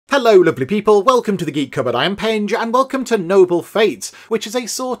Hello lovely people, welcome to the Geek Cupboard, I am Penge, and welcome to Noble Fates, which is a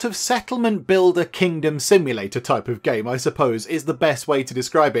sort of settlement builder kingdom simulator type of game, I suppose, is the best way to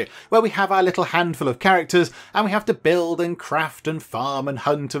describe it, where we have our little handful of characters, and we have to build and craft and farm and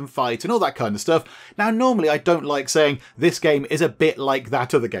hunt and fight and all that kind of stuff. Now normally I don't like saying this game is a bit like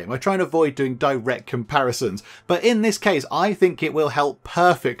that other game, I try and avoid doing direct comparisons, but in this case I think it will help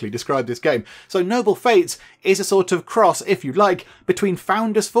perfectly describe this game. So Noble Fates is a sort of cross, if you like, between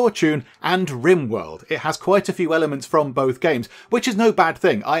Founder's Fortune and Rimworld. It has quite a few elements from both games, which is no bad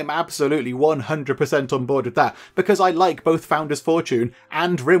thing. I am absolutely 100% on board with that, because I like both Founder's Fortune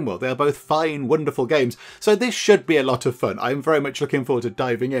and Rimworld. They are both fine, wonderful games, so this should be a lot of fun. I'm very much looking forward to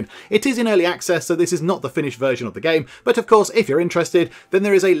diving in. It is in early access, so this is not the finished version of the game, but of course, if you're interested, then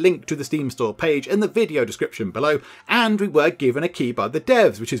there is a link to the Steam store page in the video description below, and we were given a key by the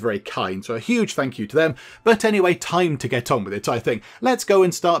devs, which is very kind, so a huge thank you to them. But anyway, time to get on with it, I think. Let's go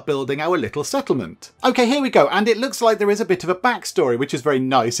and start building our little settlement. Okay, here we go, and it looks like there is a bit of a backstory, which is very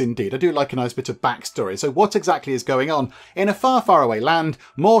nice indeed. I do like a nice bit of backstory. So what exactly is going on? In a far, far away land,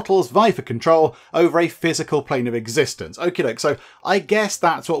 mortals vie for control over a physical plane of existence. Okie doke, so I guess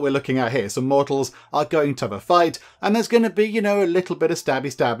that's what we're looking at here. Some mortals are going to have a fight, and there's going to be, you know, a little bit of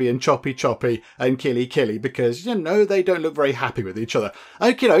stabby stabby and choppy choppy and killy killy, because, you know, they don't look very happy with each other.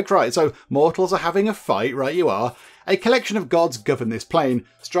 Okie doke, right, so mortals are having a fight, right you are. A collection of gods govern this plane,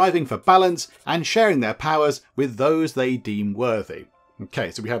 striving for balance and sharing their powers with those they deem worthy. Okay,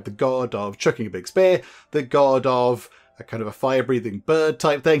 so we have the god of chucking a big spear, the god of a kind of a fire-breathing bird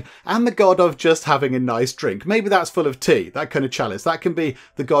type thing, and the god of just having a nice drink. Maybe that's full of tea, that kind of chalice. That can be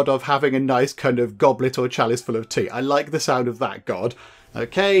the god of having a nice kind of goblet or chalice full of tea. I like the sound of that god.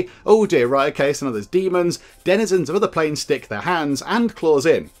 Okay, oh dear, right, okay, so now there's demons. Denizens of other planes stick their hands and claws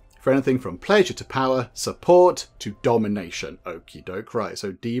in, for anything from pleasure to power, support to domination. Okie doke, right,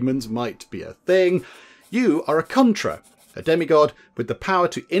 so demons might be a thing. You are a Contra, a demigod with the power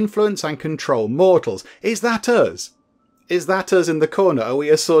to influence and control mortals. Is that us? Is that us in the corner? Are we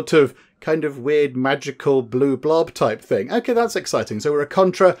a sort of kind of weird magical blue blob type thing? Okay, that's exciting. So we're a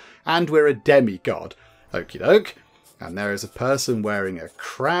Contra and we're a demigod. Okie doke. And there is a person wearing a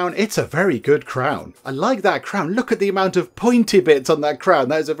crown. It's a very good crown. I like that crown. Look at the amount of pointy bits on that crown.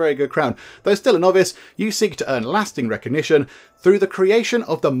 That is a very good crown. Though still a novice, you seek to earn lasting recognition through the creation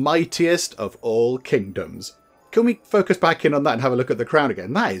of the mightiest of all kingdoms. Can we focus back in on that and have a look at the crown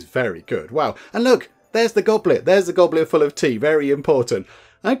again? That is very good. Wow. And look, there's the goblet. There's the goblet full of tea. Very important.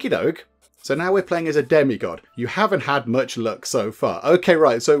 Okie doke. So now we're playing as a demigod. You haven't had much luck so far. Okay,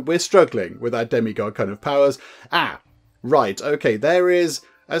 right. So we're struggling with our demigod kind of powers. Right, okay, there is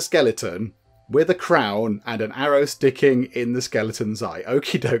a skeleton with a crown and an arrow sticking in the skeleton's eye.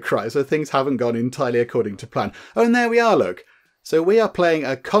 Okie doke, right, so things haven't gone entirely according to plan. Oh, and there we are, look. So we are playing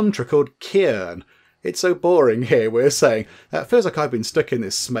a Contra called Kieran. It's so boring here, we're saying. It feels like I've been stuck in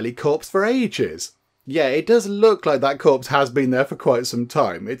this smelly corpse for ages. Yeah, it does look like that corpse has been there for quite some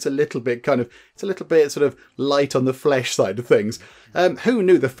time. It's a little bit sort of light on the flesh side of things. Who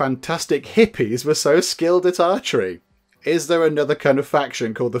knew the fantastic hippies were so skilled at archery? Is there another kind of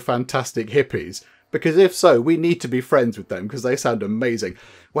faction called the Fantastic Hippies? Because if so, we need to be friends with them because they sound amazing.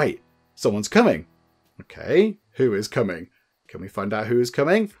 Wait, someone's coming. Okay, who is coming? Can we find out who is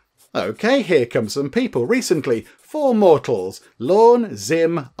coming? Okay, here come some people. Recently, 4 mortals, Lorne,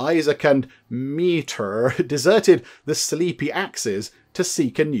 Zim, Isaac and Meter, deserted the Sleepy Axes to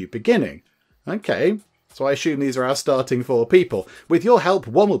seek a new beginning. Okay. So I assume these are our starting 4 people. With your help,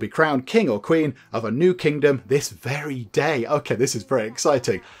 one will be crowned king or queen of a new kingdom this very day. Okay, this is very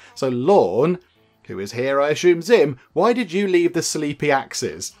exciting. So Lorne, who is here, I assume Zim, why did you leave the Sleepy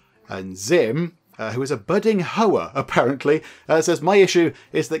Axes? And Zim, who is a budding hoer, apparently, says, my issue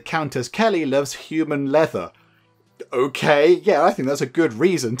is that Countess Kelly loves human leather. Okay, yeah, I think that's a good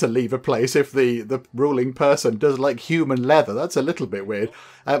reason to leave a place if the ruling person does like human leather. That's a little bit weird.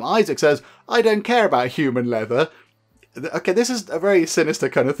 Isaac says, I don't care about human leather. Okay, this is a very sinister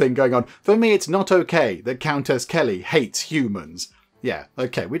kind of thing going on. For me, it's not okay that Countess Kelly hates humans. Yeah,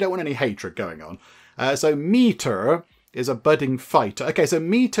 okay, we don't want any hatred going on. So Meter is a budding fighter. Okay, so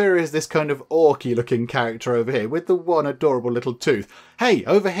Meter is this kind of orky looking character over here with the one adorable little tooth. Hey,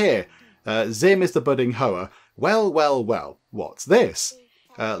 over here, Zim is the budding hoer. Well, well, well, what's this?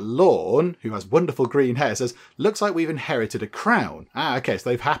 Lorne, who has wonderful green hair, says, looks like we've inherited a crown. Okay, so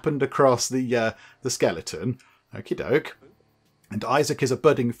they've happened across the skeleton. Okie doke. And Isaac is a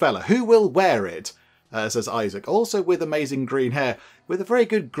budding fella. Who will wear it? Says Isaac, also with amazing green hair, with a very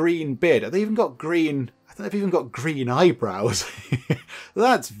good green beard. Have they even got green... I think they've even got green eyebrows.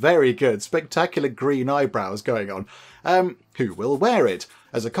 That's very good. Spectacular green eyebrows going on. Who will wear it?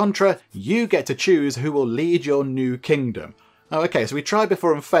 As a contra, you get to choose who will lead your new kingdom. Oh, okay, so we tried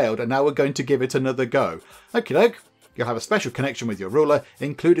before and failed, and now we're going to give it another go. Okie doke. You'll have a special connection with your ruler,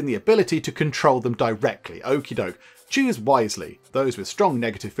 including the ability to control them directly. Okie doke. Choose wisely. Those with strong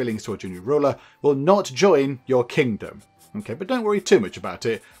negative feelings towards your new ruler will not join your kingdom. Okay, but don't worry too much about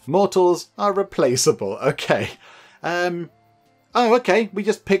it. Mortals are replaceable. Okay. Oh, okay. We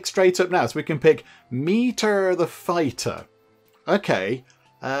just pick straight up now. So we can pick Meter the Fighter. Okay.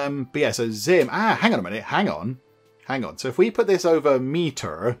 But yeah, so Zim. Hang on a minute. Hang on. So if we put this over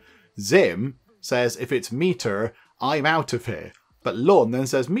Meter, Zim says if it's Meter, I'm out of here. But Lorne then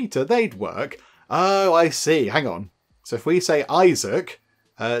says Meter, they'd work. Oh, I see. Hang on. So if we say Isaac,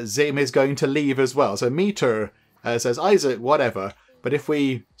 Zim is going to leave as well. So Meter says Isaac, whatever. But if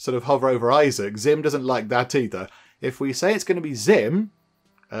we sort of hover over Isaac, Zim doesn't like that either. If we say it's going to be Zim,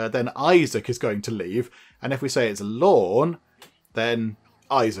 then Isaac is going to leave. And if we say it's Lorne, then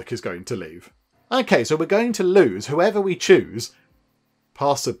Isaac is going to leave. Okay, so we're going to lose whoever we choose.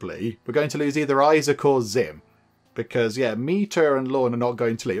 Possibly. We're going to lose either Isaac or Zim. Because, yeah, Meter and Lorne are not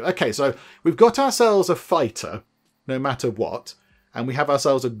going to leave. Okay, so we've got ourselves a fighter, no matter what. And we have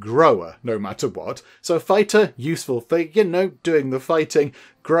ourselves a grower, no matter what. So fighter, useful for, you know, doing the fighting.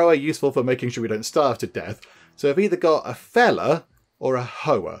 Grower, useful for making sure we don't starve to death. So we've either got a fella or a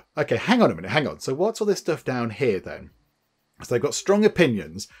hoer. Okay, hang on a minute, hang on. So what's all this stuff down here then? So they've got strong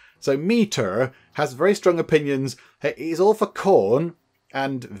opinions. So Meter has very strong opinions. He's all for corn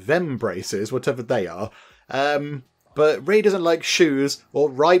and vembraces, whatever they are. But Ray doesn't like shoes or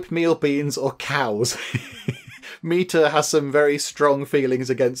ripe meal beans or cows. Meter has some very strong feelings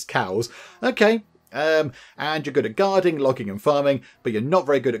against cows. Okay. And you're good at guarding, logging and farming, but you're not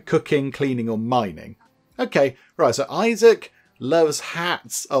very good at cooking, cleaning or mining. Okay. Right. So Isaac loves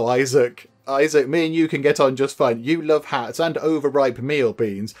hats. Oh, Isaac, me and you can get on just fine. You love hats and overripe meal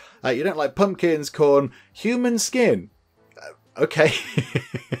beans. You don't like pumpkins, corn, human skin. Okay.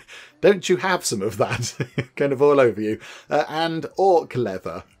 Don't you have some of that? Kind of all over you. And orc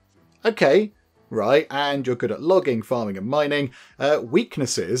leather. Okay. Right. And you're good at logging, farming and mining.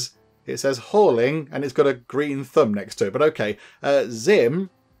 Weaknesses. It says hauling and it's got a green thumb next to it. But okay.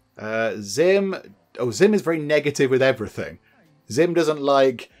 Zim. Zim is very negative with everything. Zim doesn't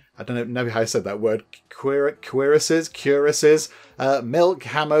like... I don't know how I said that word. Cuirasses, milk,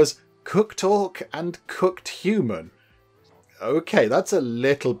 hammers, cooked orc, and cooked human. Okay, that's a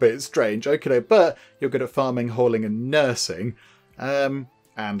little bit strange. Okay, but you're good at farming, hauling, and nursing. And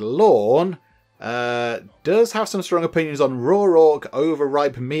Lorne does have some strong opinions on raw orc,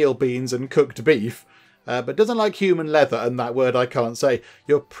 overripe meal beans, and cooked beef. But doesn't like human leather, and that word I can't say.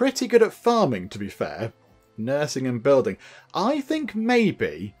 You're pretty good at farming, to be fair. Nursing and building. I think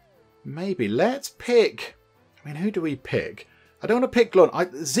maybe, let's pick... I mean, who do we pick? I don't want to pick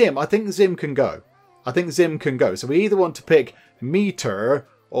Lorne. Zim, I think Zim can go. So we either want to pick Meter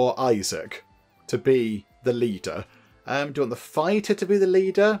or Isaac to be the leader. Do you want the fighter to be the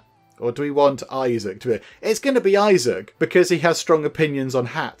leader? Or do we want Isaac to be... It's going to be Isaac because he has strong opinions on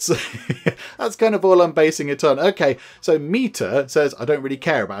hats. That's kind of all I'm basing it on. Okay, so Meter says, I don't really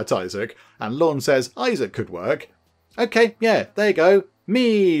care about Isaac. And Lorne says, Isaac could work. Okay, yeah, there you go.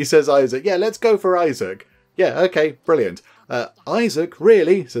 Me, says Isaac. Yeah, let's go for Isaac. Yeah, okay, brilliant. Isaac,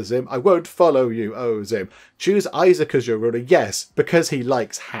 really, says Zim. I won't follow you. Oh, Zim. Choose Isaac as your ruler. Yes, because he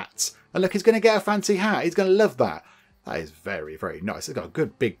likes hats. And look, he's going to get a fancy hat. He's going to love that. That is very, very nice. It's got a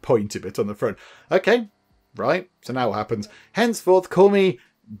good big pointy bit on the front. Okay, right. So now what happens? Henceforth, call me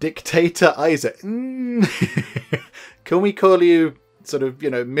Dictator Isaac. Can we call you sort of,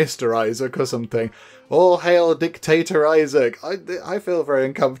 Mr. Isaac or something? All hail Dictator Isaac. I feel very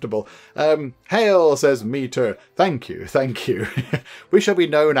uncomfortable. Hail, says Meter. Thank you. We shall be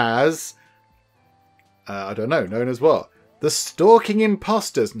known as... I don't know. Known as what? The Stalking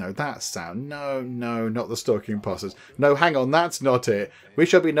Imposters. No, that sound. No, not the Stalking Imposters. No, hang on. That's not it. We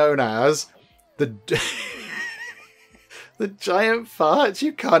shall be known as... The... The Giant Farts.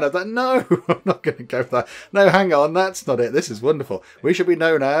 You can't have that. No, I'm not going to go for that. No, hang on. That's not it. This is wonderful. We shall be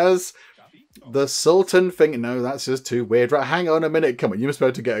known as... The Sultan Finger. No, that's just too weird. Right, hang on a minute. Come on, you were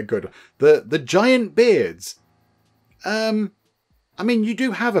supposed to get a good one. The Giant Beards. I mean, you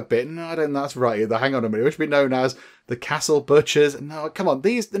do have a bit. No, I don't think that's right either. Hang on a minute. We should be known as the Castle Butchers. No, come on.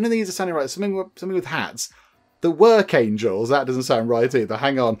 None of these are sounding right. Something with hats. The Work Angels. That doesn't sound right either.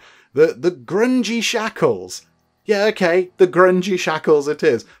 Hang on. The Grungy Shackles. Yeah, okay. The Grungy Shackles it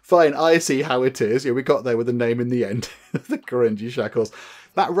is. Fine, I see how it is. Yeah, we got there with the name in the end. The Grungy Shackles.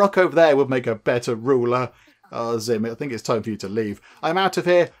 That rock over there would make a better ruler. Oh, Zim, I think it's time for you to leave. I'm out of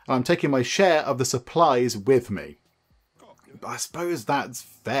here, and I'm taking my share of the supplies with me. I suppose that's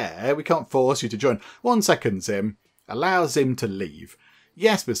fair. We can't force you to join. 1 second, Zim. Allow Zim to leave.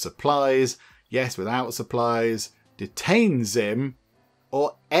 Yes with supplies. Yes without supplies. Detain Zim.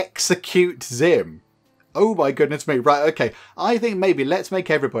 Or execute Zim. Oh my goodness me. Right, okay. I think maybe let's make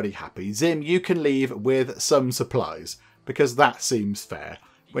everybody happy. Zim, you can leave with some supplies. Because that seems fair.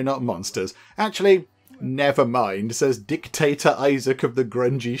 We're not monsters. Actually, never mind, says Dictator Isaac of the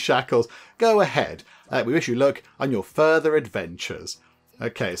Grungy Shackles. Go ahead. We wish you luck on your further adventures.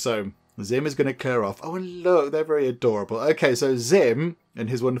 Okay, so Zim is going to clear off. Oh, and look, they're very adorable. Okay, so Zim and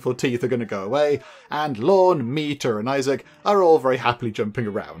his wonderful teeth are going to go away, and Lorne, Meter, and Isaac are all very happily jumping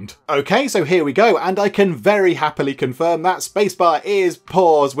around. Okay, so here we go, and I can very happily confirm that spacebar is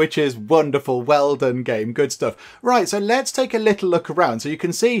pause, which is wonderful. Well done, game. Good stuff. Right, so let's take a little look around. So you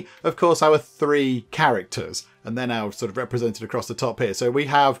can see, of course, our 3 characters, and they're now sort of represented across the top here. So we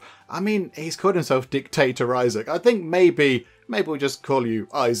have, I mean, he's called himself Dictator Isaac. I think maybe we'll just call you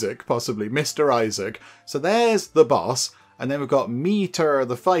Isaac, possibly Mr. Isaac. So there's the boss. And then we've got Meter,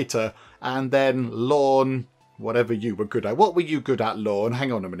 the fighter, and then Lorne, whatever you were good at. What were you good at, Lorne?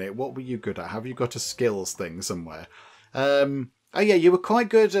 Hang on a minute. What were you good at? Have you got a skills thing somewhere? Oh yeah, you were quite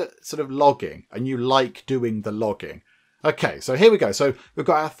good at sort of logging, and you like doing the logging. Okay, so here we go. So we've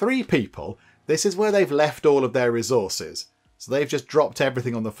got our 3 people. This is where they've left all of their resources. So they've just dropped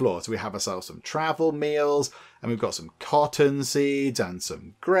everything on the floor. So we have ourselves some travel meals, and we've got some cotton seeds, and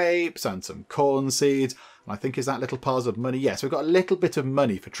some grapes, and some corn seeds. And I think is that little piles of money. Yes, we've got a little bit of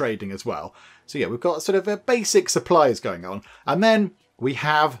money for trading as well. So yeah, we've got sort of a basic supplies going on. And then we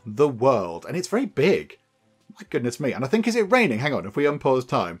have the world, and it's very big. My goodness me. And I think, is it raining? Hang on, if we unpause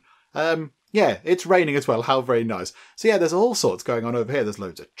time. Yeah, it's raining as well. How very nice. So yeah, there's all sorts going on over here. There's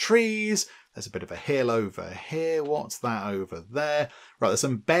loads of trees. There's a bit of a hill over here. What's that over there? Right, there's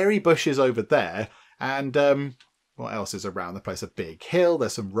some berry bushes over there. And what else is around the place? A big hill.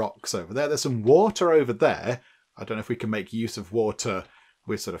 There's some rocks over there. There's some water over there. I don't know if we can make use of water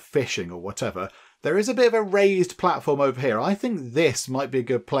with sort of fishing or whatever. There is a bit of a raised platform over here. I think this might be a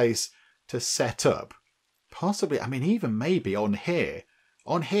good place to set up. Possibly, I mean, even maybe on here.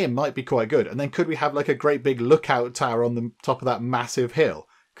 On here might be quite good. And then could we have like a great big lookout tower on the top of that massive hill?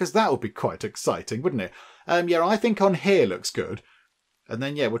 Because that would be quite exciting, wouldn't it? Yeah, I think on here looks good. And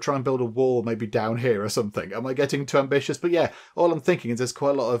then, yeah, we'll try and build a wall maybe down here or something. Am I getting too ambitious? But yeah, all I'm thinking is there's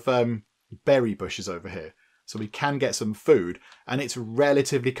quite a lot of berry bushes over here. So we can get some food. And it's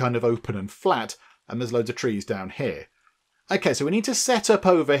relatively kind of open and flat. And there's loads of trees down here. Okay, so we need to set up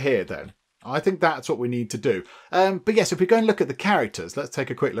over here then. I think that's what we need to do. But yes, if we go and look at the characters, let's take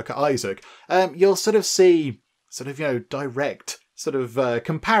a quick look at Isaac. You'll sort of see sort of, you know, direct sort of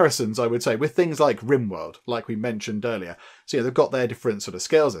comparisons, I would say, with things like Rimworld, like we mentioned earlier. So yeah, they've got their different sort of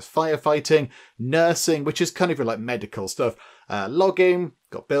skills. There's firefighting, nursing, which is kind of like medical stuff, logging,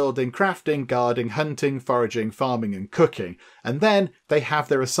 got building, crafting, guarding, hunting, foraging, farming, and cooking. And then they have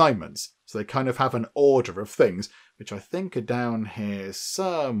their assignments. So they kind of have an order of things, which I think are down here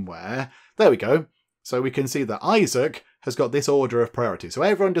somewhere. There we go. So we can see that Isaac has got this order of priority. So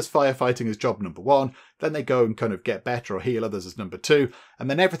everyone does firefighting as job number 1. Then they go and kind of get better or heal others as number 2. And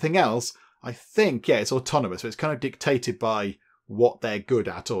then everything else, I think, yeah, it's autonomous. So it's kind of dictated by what they're good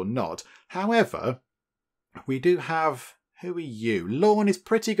at or not. However, we do have, who are you? Lorne is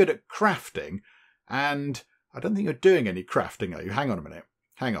pretty good at crafting. And I don't think you're doing any crafting, are you? Hang on a minute.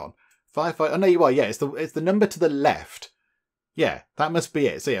 Hang on. Firefight. Oh, no, you are. Yeah, it's the number to the left. Yeah, that must be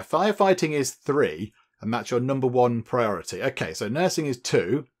it. So yeah, firefighting is 3. And that's your number 1 priority. Okay, so nursing is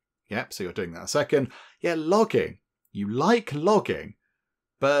 2. Yep, so you're doing that second. Yeah, logging. You like logging.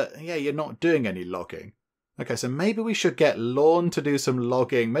 But yeah, you're not doing any logging. Okay, so maybe we should get Lorne to do some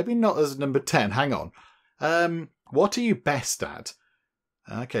logging. Maybe not as number 10. Hang on. What are you best at?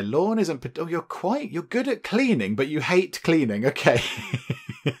 Okay, Lorne isn't... Oh, you're good at cleaning, but you hate cleaning. Okay.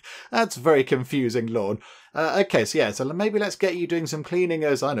 That's very confusing, Lorne. Okay, so yeah, so maybe let's get you doing some cleaning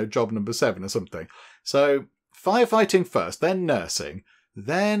as, I know, job number 7 or something. So, firefighting first, then nursing,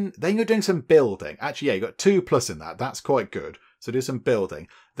 then you're doing some building. Actually, yeah, you got 2+ in that. That's quite good. So do some building.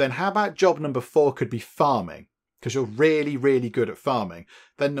 Then how about job number 4 could be farming, because you're really, really good at farming.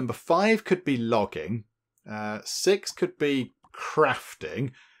 Then number 5 could be logging. 6 could be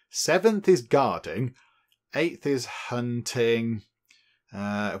crafting. 7th is guarding. 8th is hunting.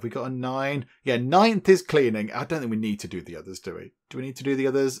 Have we got a 9? Yeah, 9th is cleaning. I don't think we need to do the others, do we? Do we need to do the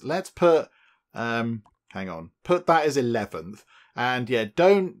others? Let's put, hang on, put that as 11th. And yeah, we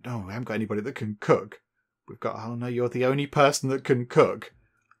haven't got anybody that can cook. We've got, oh no, you're the only person that can cook.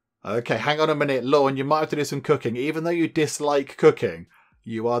 Okay, hang on a minute, Lorne, you might have to do some cooking, even though you dislike cooking.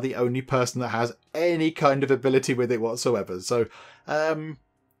 You are the only person that has any kind of ability with it whatsoever. So,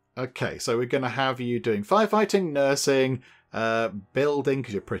 okay, so we're going to have you doing firefighting, nursing, building,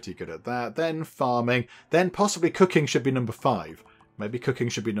 because you're pretty good at that, then farming, then possibly cooking should be number 5. Maybe cooking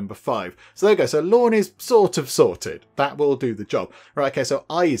should be number 5. So there we go. So lawn is sort of sorted. That will do the job. Right, okay, so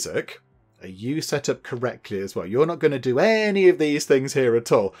Isaac, are you set up correctly as well? You're not going to do any of these things here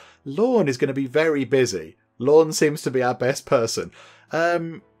at all. Lawn is going to be very busy. Lawn seems to be our best person.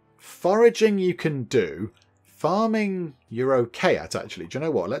 Foraging you can do. Farming you're okay at, actually. Do you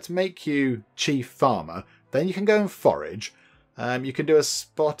know what? Let's make you chief farmer. Then you can go and forage. You can do a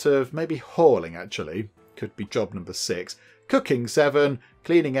spot of maybe hauling, actually. Could be job number 6. Cooking 7.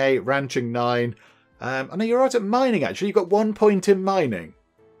 Cleaning 8. Ranching 9. I know you're right at mining, actually. You've got 1 point in mining.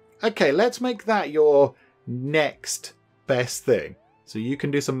 Okay, let's make that your next best thing. So you can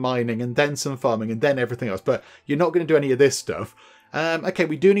do some mining and then some farming and then everything else. But you're not going to do any of this stuff. Okay,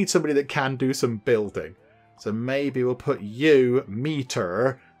 we do need somebody that can do some building. So maybe we'll put you,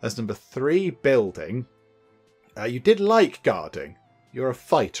 Meter, as number 3, building. You did like guarding. You're a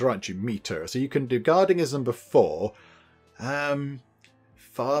fighter, aren't you, Meter? So you can do guarding as number 4.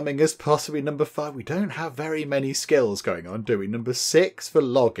 Farming as possibly number 5. We don't have very many skills going on, do we? Number 6 for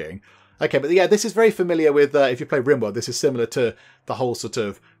logging. Okay, but yeah, this is very familiar with, if you play Rimworld, this is similar to the whole sort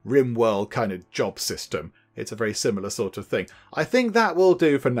of Rimworld kind of job system. It's a very similar sort of thing. I think that will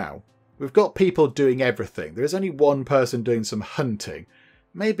do for now. We've got people doing everything. There is only one person doing some hunting.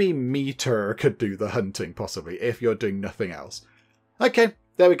 Maybe Meter could do the hunting, possibly, if you're doing nothing else. Okay,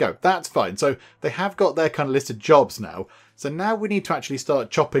 there we go. That's fine. So they have got their kind of list of jobs now. So now we need to actually start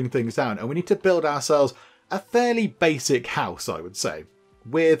chopping things down. And we need to build ourselves a fairly basic house, I would say,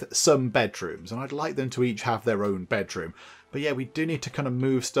 with some bedrooms. And I'd like them to each have their own bedroom. But yeah, we do need to kind of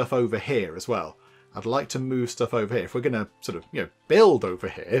move stuff over here as well. I'd like to move stuff over here. If we're going to sort of, build over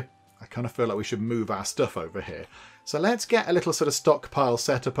here, I kind of feel like we should move our stuff over here. So let's get a little sort of stockpile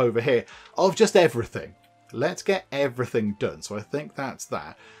set up over here of just everything. Let's get everything done. So I think that's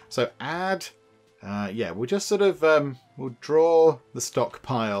that. So add, yeah, we'll just sort of, we'll draw the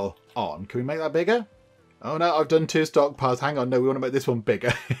stockpile on. Can we make that bigger? Oh no, I've done 2 stockpiles. Hang on, no, we want to make this one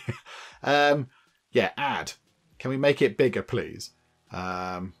bigger. Yeah, add. Can we make it bigger, please?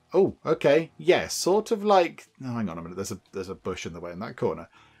 Oh, okay. Yeah, sort of like... Oh, hang on a minute. There's a bush in the way in that corner.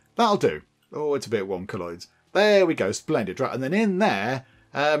 That'll do. Oh, it's a bit wonkaloids. There we go. Splendid. Right, and then in there,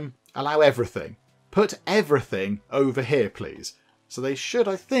 allow everything. Put everything over here, please. So they should,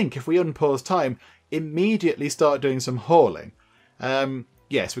 I think, if we unpause time, immediately start doing some hauling.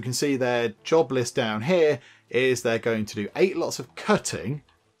 Yes, we can see their job list down here is they're going to do 8 lots of cutting.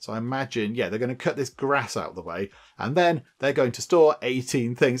 So I imagine, yeah, they're going to cut this grass out of the way. And then they're going to store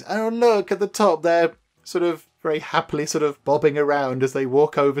 18 things. Oh, look, at the top, they're sort of very happily sort of bobbing around as they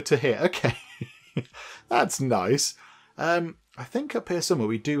walk over to here. Okay, that's nice. I think up here somewhere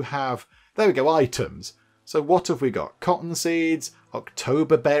we do have, there we go, items. So what have we got? Cotton seeds,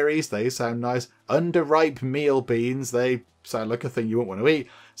 October berries, they sound nice. Underripe meal beans, they sound like a thing you won't want to eat.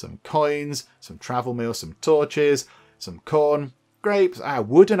 Some coins, some travel meals, some torches, some corn. Grapes,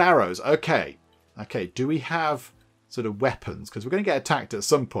 wood and arrows. Okay. Okay, do we have sort of weapons? Because we're going to get attacked at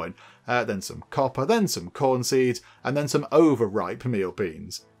some point. Then some copper, then some corn seeds, and then some overripe meal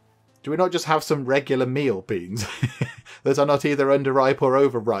beans. Do we not just have some regular meal beans that are not either underripe or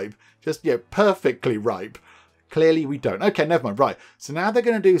overripe? Just, perfectly ripe. Clearly we don't. Okay, never mind. Right, so now they're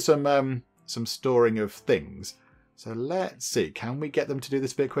going to do some storing of things. So let's see. Can we get them to do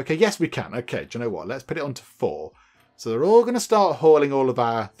this a bit quicker? Yes, we can. Okay, do you know what? Let's put it on to 4. So they're all going to start hauling all of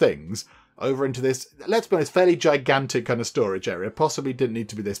our things over into this, let's be honest, fairly gigantic kind of storage area. Possibly didn't need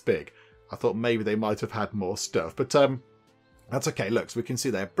to be this big. I thought maybe they might have had more stuff. But that's okay. Look, so we can see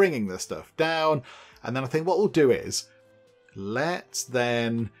they're bringing the stuff down. And then I think what we'll do is, let's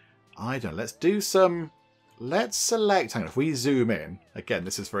then, I don't know, let's do some, let's select, hang on, if we zoom in, again,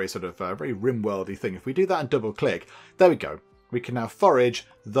 this is very sort of very Rimworldy thing. If we do that and double click, there we go. We can now forage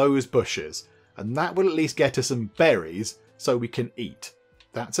those bushes. And that will at least get us some berries so we can eat.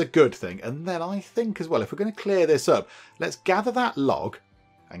 That's a good thing. And then I think as well, if we're going to clear this up, let's gather that log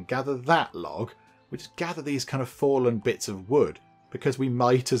and gather that log. We just gather these kind of fallen bits of wood because we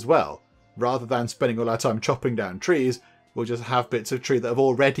might as well. Rather than spending all our time chopping down trees, we'll just have bits of tree that have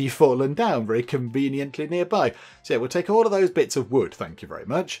already fallen down very conveniently nearby. So yeah, we'll take all of those bits of wood. Thank you very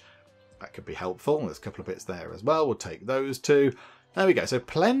much. That could be helpful. There's a couple of bits there as well. We'll take those 2. There we go. So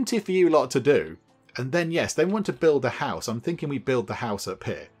plenty for you lot to do. And then, yes, they want to build a house. I'm thinking we build the house up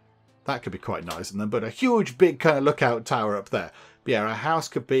here. That could be quite nice. And then put a huge big kind of lookout tower up there. But yeah, our house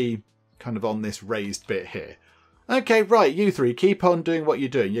could be kind of on this raised bit here. Okay, right, you three, keep on doing what you're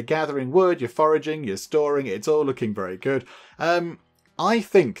doing. You're gathering wood, you're foraging, you're storing, it's all looking very good. I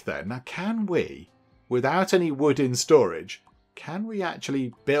think then, now can we, without any wood in storage, can we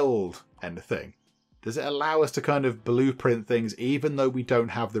actually build anything? Does it allow us to kind of blueprint things even though we don't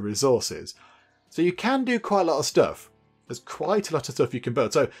have the resources? So you can do quite a lot of stuff. There's quite a lot of stuff you can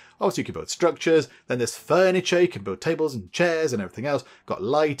build. So obviously you can build structures, then there's furniture, you can build tables and chairs and everything else. Got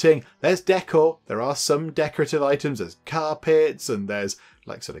lighting, there's decor, there are some decorative items, there's carpets and there's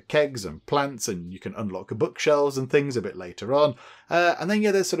like sort of kegs and plants, and you can unlock bookshelves and things a bit later on. And then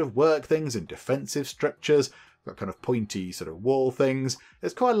yeah, there's sort of work things and defensive structures, got kind of pointy sort of wall things.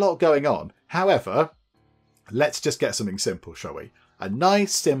 There's quite a lot going on. However, let's just get something simple, shall we? A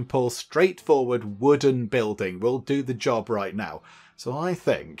nice, simple, straightforward wooden building will do the job right now. So I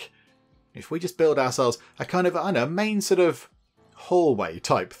think if we just build ourselves a kind of, I don't know, main sort of hallway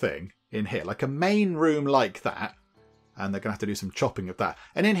type thing in here, like a main room like that, and they're going to have to do some chopping of that.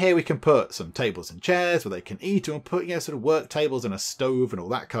 And in here we can put some tables and chairs where they can eat, and we'll put, you know, sort of work tables and a stove and all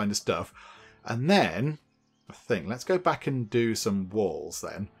that kind of stuff. And then, I think, let's go back and do some walls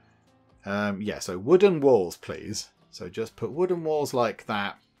then. Yeah, so wooden walls, please. So just put wooden walls like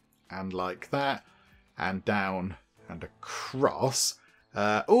that, and down and across.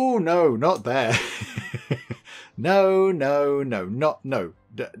 Oh, no, not there. No, not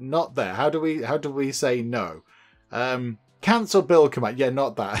there. How do we say no? Cancel build command. Yeah,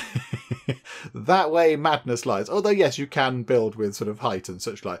 not that. That way madness lies. Although yes, you can build with sort of height and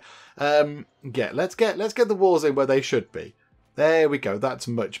such like. Yeah, let's get the walls in where they should be. There we go, that's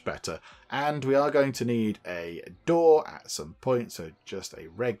much better. And we are going to need a door at some point, so just a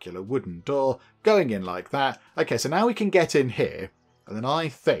regular wooden door going in like that. Okay, so now we can get in here, and then I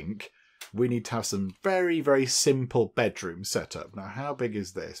think we need to have some very, very simple bedrooms set up. Now, how big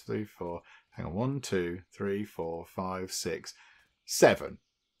is this? 3, 4, hang on, 1, 2, 3, 4, 5, 6, 7.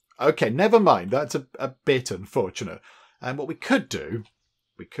 Okay, never mind, that's a bit unfortunate. And what we could do,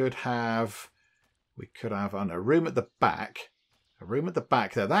 we could have, I don't know, a room at the back. A room at the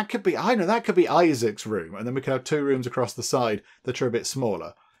back there. That could be, I know, that could be Isaac's room. And then we could have 2 rooms across the side that are a bit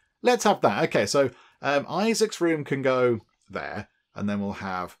smaller. Let's have that. Okay, so Isaac's room can go there. And then we'll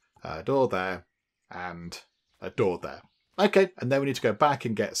have a door there and a door there. Okay, and then we need to go back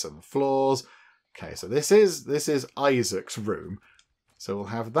and get some floors. Okay, so this is Isaac's room. So we'll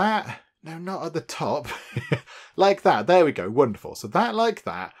have that. No, not at the top. Like that. There we go. Wonderful. So that like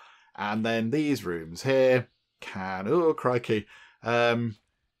that. And then these rooms here can, oh crikey,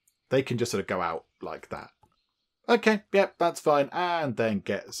 they can just sort of go out like that. Okay, yep, that's fine. And then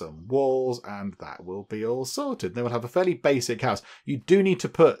get some walls and that will be all sorted. Then we'll have a fairly basic house. You do need to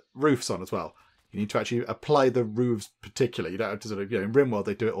put roofs on as well. You need to actually apply the roofs particularly. You don't have to sort of, you know, in Rimworld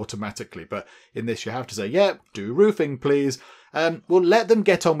they do it automatically, but in this you have to say, yep, do roofing please. We'll let them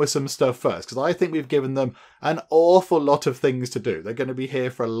get on with some stuff first, because I think we've given them an awful lot of things to do. They're going to be here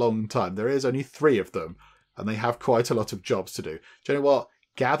for a long time. There is only 3 of them, and they have quite a lot of jobs to do. Do you know what?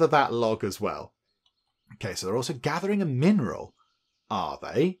 Gather that log as well. Okay, so they're also gathering a mineral. Are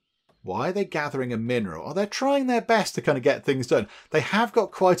they? Why are they gathering a mineral? Oh, they're trying their best to kind of get things done. They have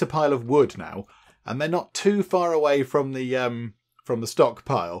got quite a pile of wood now, and they're not too far away from the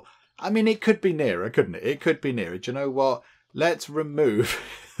stockpile. I mean, it could be nearer, couldn't it? It could be nearer. Do you know what? Let's remove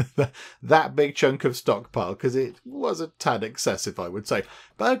that big chunk of stockpile, because it was a tad excessive, I would say.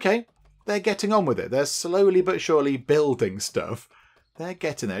 But okay, they're getting on with it. They're slowly but surely building stuff. They're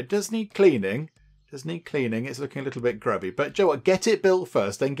getting there. It does need cleaning. Does need cleaning. It's looking a little bit grubby. But Joe, what? Get it built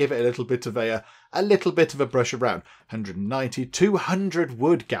first, then give it a little bit of a brush around. 190, 200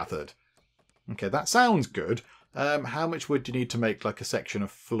 wood gathered. Okay, that sounds good. How much wood do you need to make like a section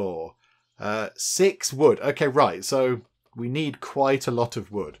of floor? 6 wood. Okay, right. So we need quite a lot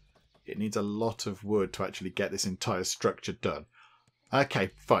of wood. It needs a lot of wood to actually get this entire structure done.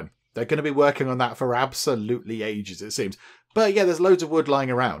 Okay, fine. They're going to be working on that for absolutely ages, it seems. But yeah, there's loads of wood lying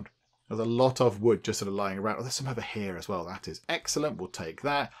around. There's a lot of wood just sort of lying around. Oh, there's some over here as well. That is excellent. We'll take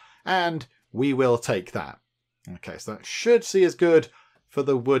that. And we will take that. Okay, so that should see us good for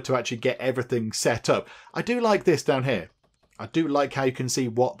the wood to actually get everything set up. I do like this down here. I do like how you can see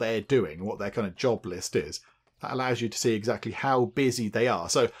what they're doing, what their kind of job list is. That allows you to see exactly how busy they are.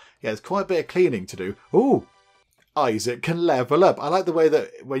 So, yeah, there's quite a bit of cleaning to do. Ooh, Isaac can level up. I like the way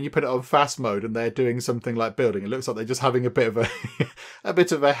that when you put it on fast mode and they're doing something like building, it looks like they're just having a bit of a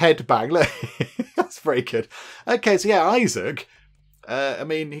bit of a headbang. Look, that's very good. Okay, so yeah, Isaac. I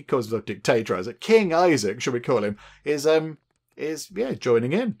mean, he calls himself Dictator Isaac. King Isaac, should we call him? Is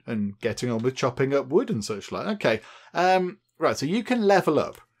joining in and getting on with chopping up wood and such like. Okay, right. So you can level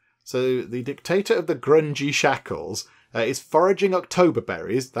up. So the dictator of the grungy shackles is foraging October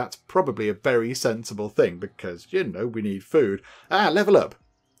berries. That's probably a very sensible thing because, you know, we need food. Level up.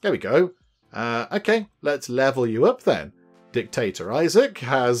 There we go. Okay, let's level you up then. Dictator Isaac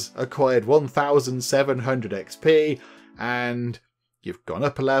has acquired 1,700 XP and you've gone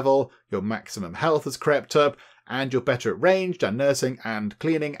up a level. Your maximum health has crept up and you're better at ranged and nursing and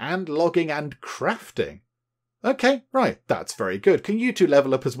cleaning and logging and crafting. Okay, right, that's very good. Can you two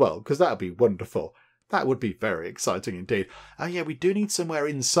level up as well? Because that would be wonderful. That would be very exciting indeed. Oh yeah, we do need somewhere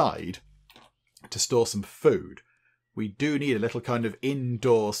inside to store some food. We do need a little kind of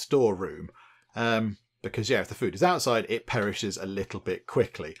indoor storeroom. Because, yeah, if the food is outside, it perishes a little bit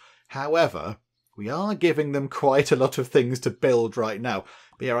quickly. However, we are giving them quite a lot of things to build right now.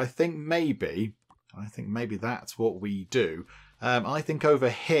 But yeah, I think maybe that's what we do. I think over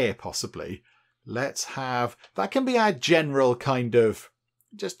here, possibly, let's have... That can be our general kind of...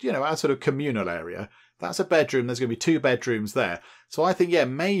 Just, you know, our sort of communal area. That's a bedroom. There's going to be 2 bedrooms there. So I think, yeah,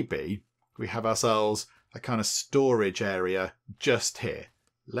 maybe we have ourselves a kind of storage area just here.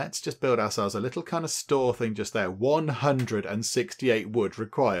 Let's just build ourselves a little kind of store thing just there. 168 wood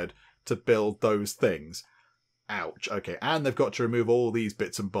required to build those things. Ouch. Okay, and they've got to remove all these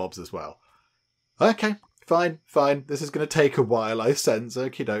bits and bobs as well. Okay, fine. This is going to take a while, I sense.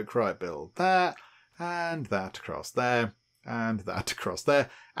 Okie doke, right, build that, and that across there, and that across there.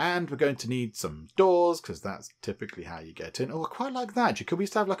 And we're going to need some doors, because that's typically how you get in. Oh, I quite like that. Could we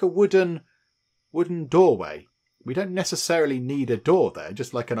just have like a wooden doorway? We don't necessarily need a door there,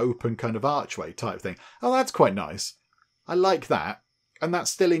 just like an open kind of archway type thing. Oh, that's quite nice. I like that. And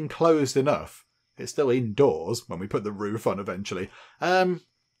that's still enclosed enough. It's still indoors when we put the roof on eventually.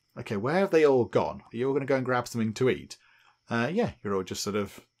 Okay, where have they all gone? Are you all going to go and grab something to eat? Yeah, you're all just sort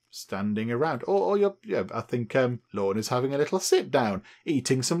of standing around. Or you're, yeah, I think Lorne is having a little sit down,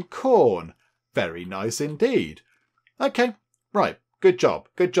 eating some corn. Very nice indeed. Okay, right. Good job,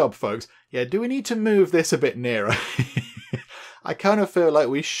 folks. Yeah, do we need to move this a bit nearer? I kind of feel like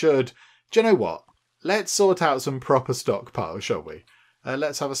we should. Do you know what? Let's sort out some proper stockpile, shall we?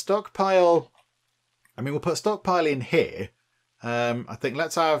 Let's have a stockpile. I mean, we'll put a stockpile in here. I think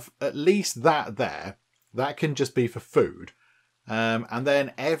let's have at least that there. That can just be for food. And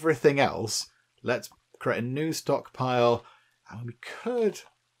then everything else, let's create a new stockpile. And we could...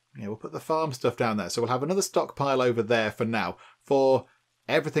 Yeah, we'll put the farm stuff down there. So we'll have another stockpile over there for now for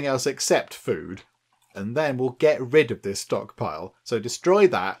everything else except food. And then we'll get rid of this stockpile. So destroy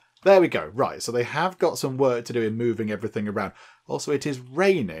that. There we go. Right, so they have got some work to do in moving everything around. Also, it is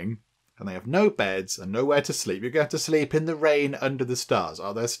raining and they have no beds and nowhere to sleep. You're going to have to sleep in the rain under the stars.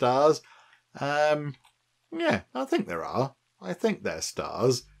 Are there stars? Yeah, I think there are. I think they're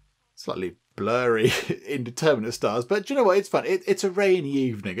stars. Slightly blurry, indeterminate stars, but do you know what? It's fun. It's a rainy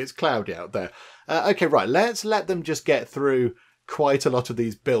evening. It's cloudy out there. Okay, right. Let's let them just get through quite a lot of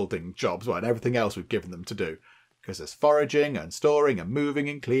these building jobs, right, and everything else we've given them to do. Because there's foraging and storing and moving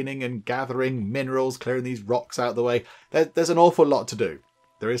and cleaning and gathering minerals, clearing these rocks out of the way. There's an awful lot to do.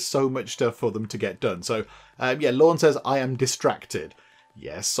 There is so much stuff for them to get done. So, yeah, Lorne says, I am distracted.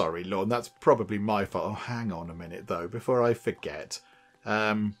 Yes, sorry, Lorne. That's probably my fault. Oh, hang on a minute, though, before I forget.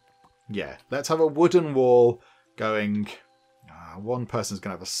 Yeah, let's have a wooden wall going... one person's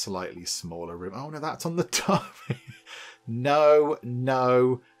going to have a slightly smaller room. Oh, no, that's on the top. No.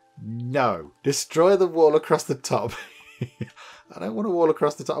 Destroy the wall across the top. I don't want a wall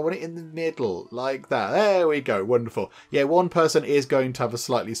across the top. I want it in the middle, like that. There we go. Wonderful. Yeah, one person is going to have a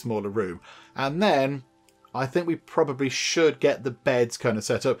slightly smaller room. And then... I think we probably should get the beds kind of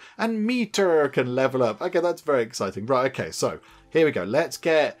set up. And Meter can level up. Okay, that's very exciting. Right, okay, so here we go. Let's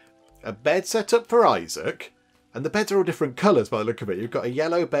get a bed set up for Isaac. And the beds are all different colours by the look of it. You've got a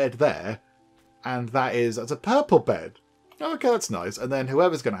yellow bed there. And that's a purple bed. Okay, that's nice. And then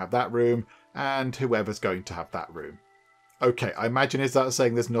whoever's going to have that room. And whoever's going to have that room. Okay, I imagine is that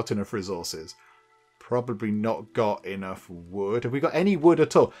saying there's not enough resources? Probably not got enough wood. Have we got any wood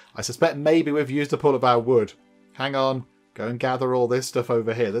at all? I suspect maybe we've used up all of our wood. Hang on. Go and gather all this stuff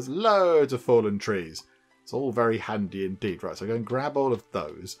over here. There's loads of fallen trees. It's all very handy indeed. Right, so go and grab all of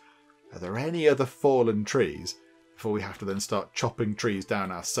those. Are there any other fallen trees before we have to then start chopping trees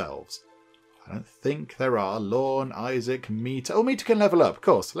down ourselves? I don't think there are. Lorne, Isaac, Meter. Oh, Meter can level up. Of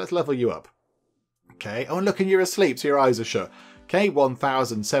course. Let's level you up. Okay. Oh, and look, and you're asleep, so your eyes are shut. Okay,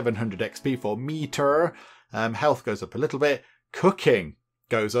 1,700 XP for Meter. Health goes up a little bit. Cooking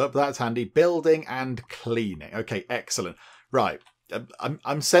goes up. That's handy. Building and cleaning. Okay, excellent. Right.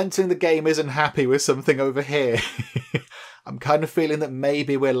 I'm sensing the game isn't happy with something over here. I'm kind of feeling that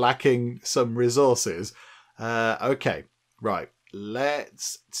maybe we're lacking some resources. Okay, right.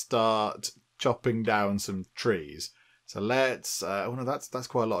 let's start chopping down some trees. So let's, oh no, that's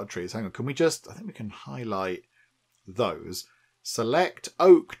quite a lot of trees. Hang on, can we just, I think we can highlight those. Select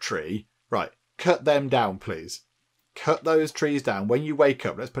oak tree. Right, cut them down, please. Cut those trees down. When you wake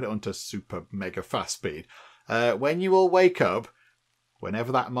up, let's put it onto super mega fast speed. When you all wake up,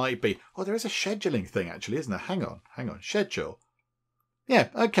 whenever that might be. Oh, there is a scheduling thing actually, isn't there? Hang on, schedule. Yeah,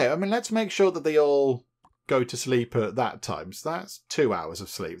 okay, I mean, let's make sure that they all go to sleep at that time. So that's 2 hours of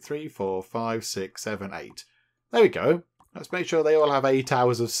sleep. 3, 4, 5, 6, 7, 8. There we go. Let's make sure they all have 8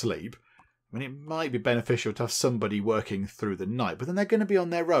 hours of sleep. I mean, it might be beneficial to have somebody working through the night, but then they're going to be on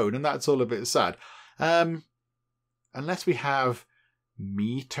their own, and that's all a bit sad. Unless we have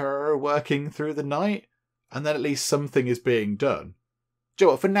Meter working through the night, and then at least something is being done. Do you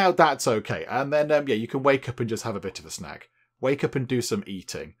know what, for now, that's okay. And then, yeah, you can wake up and just have a bit of a snack. Wake up and do some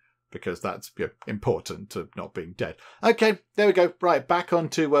eating, because that's important to not being dead. Okay, there we go. Right, back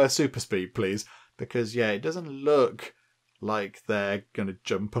onto super speed, please. Because, yeah, it doesn't look like they're going to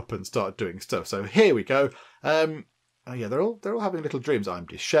jump up and start doing stuff. So here we go. Oh yeah, they're all having little dreams. I'm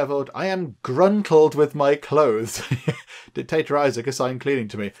dishevelled. I am gruntled with my clothes. Dictator Isaac assigned cleaning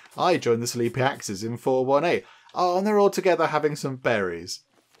to me. I joined the Sleepy Axes in 418. Oh, and they're all together having some berries.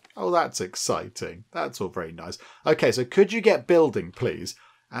 Oh, that's exciting. That's all very nice. Okay, so could you get building, please?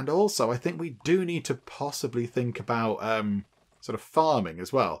 And also, I think we do need to possibly think about sort of farming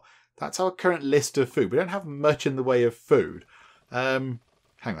as well. That's our current list of food. We don't have much in the way of food. Hang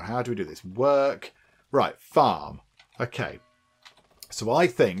on, how do we do this? Work. Right, farm. Okay, so I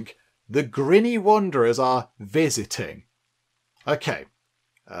think the Grinny Wanderers are visiting. Okay,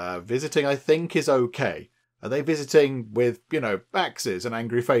 visiting I think is okay. Are they visiting with, axes and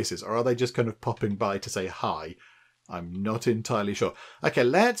angry faces, or are they just kind of popping by to say hi? I'm not entirely sure. Okay,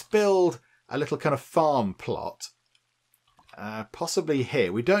 let's build a little kind of farm plot. Possibly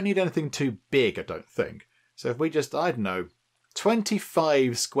here. We don't need anything too big, I don't think. So if we just, I don't know,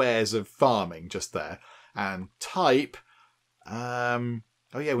 25 squares of farming just there. And type, oh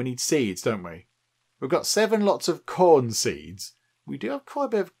yeah, we need seeds, don't we? We've got 7 lots of corn seeds. We do have quite a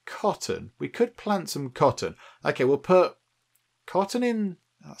bit of cotton. We could plant some cotton. Okay, we'll put cotton in,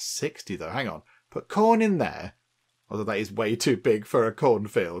 60 though, hang on. Put corn in there. Although that is way too big for a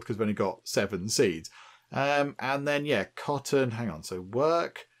cornfield because we've only got 7 seeds. And then, yeah, cotton, hang on. So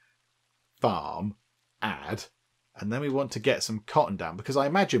work, farm, add. And then we want to get some cotton down, because I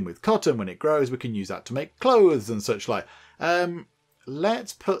imagine with cotton, when it grows, we can use that to make clothes and such like.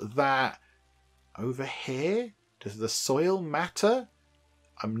 Let's put that over here. Does the soil matter?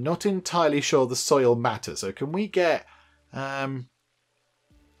 I'm not entirely sure the soil matters. So can we get, let's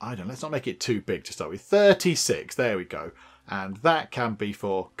not make it too big to start with. 36, there we go. And that can be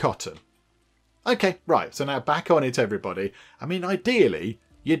for cotton. Okay, right. So now back on it, everybody. I mean, ideally,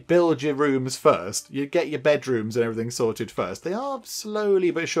 you'd build your rooms first. You'd get your bedrooms and everything sorted first. They are slowly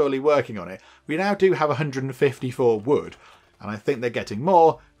but surely working on it. We now do have 154 wood. And I think they're getting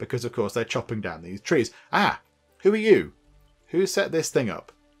more because, of course, they're chopping down these trees. Ah, who are you? Who set this thing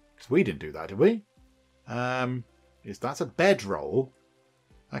up? Because we didn't do that, did we? That's a bedroll.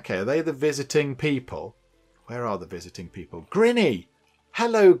 Okay, are they the visiting people? Where are the visiting people? Grinny!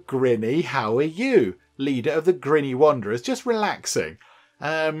 Hello, Grinny. How are you? Leader of the Grinny Wanderers. Just relaxing.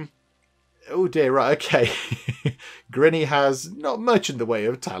 Oh dear, right, okay. Grinny has not much in the way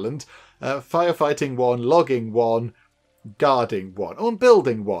of talent. Firefighting 1, logging 1, guarding 1, and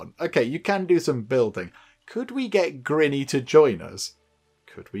building 1. Okay, you can do some building. Could we get Grinny to join us?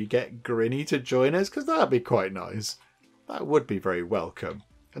 Because that'd be quite nice. That would be very welcome.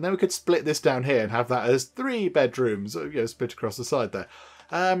 And then we could split this down here and have that as 3 bedrooms, split across the side there.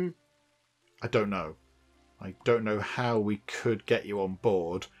 I don't know. I don't know how we could get you on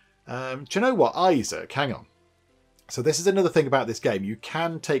board. Do you know what, Isaac? Hang on. So this is another thing about this game. You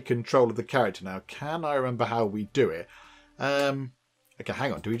can take control of the character now. Can I remember how we do it? Okay,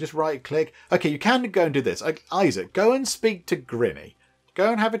 hang on. Do we just right click? Okay, you can go and do this. Isaac, go and speak to Grinny.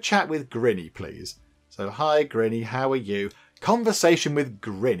 Go and have a chat with Grinny, please. So, hi Grinny, how are you? Conversation with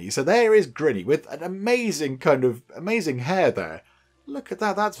Grinny. So there is Grinny with an amazing hair there. Look at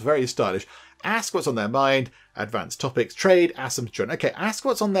that. That's very stylish. Ask what's on their mind. Advanced topics. Trade. Ask them to join. Okay, ask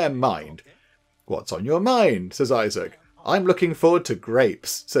what's on their mind. What's on your mind? Says Isaac. I'm looking forward to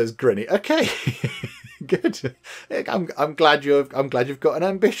grapes, says Grinny. Okay. Good. I'm glad you've got an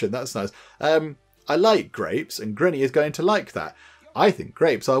ambition. That's nice. I like grapes, and Grinny is going to like that. I think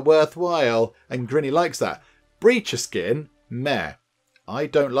grapes are worthwhile, and Grinny likes that. Breacher skin, meh. I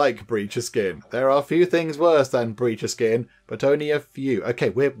don't like breacher skin. There are few things worse than breacher skin, but only a few. Okay,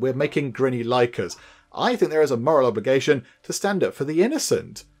 we're making Grinny like us. I think there is a moral obligation to stand up for the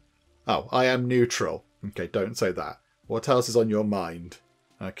innocent. Oh, I am neutral. Okay, don't say that. What else is on your mind?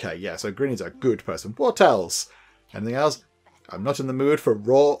 Okay, yeah, so Grinny's a good person. What else? Anything else? I'm not in the mood for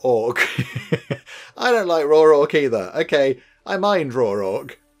raw orc. I don't like raw orc either. Okay, I mind raw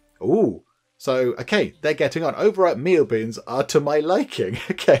orc. Ooh, so, okay, they're getting on. Overripe meal beans are to my liking.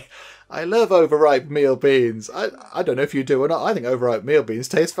 Okay, I love overripe meal beans. I don't know if you do or not. I think overripe meal beans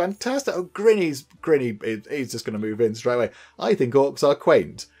taste fantastic. Oh, Grinny, he's just going to move in straight away. I think orcs are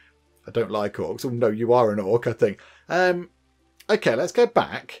quaint. I don't like orcs. Oh, no, you are an orc, I think. Okay, let's go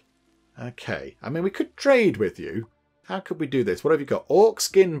back. Okay, I mean, we could trade with you. How could we do this? What have you got? Orc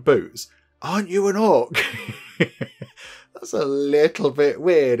skin boots. Aren't you an orc? That's a little bit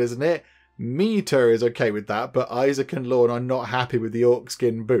weird, isn't it? Meter is okay with that, but Isaac and Lorne are not happy with the orc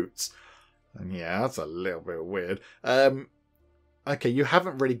skin boots. And yeah, that's a little bit weird. Okay, you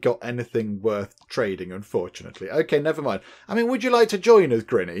haven't really got anything worth trading, unfortunately. Okay, never mind. I mean, would you like to join us,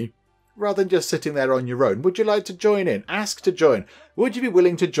 Grinny? Rather than just sitting there on your own, would you like to join in? Ask to join. Would you be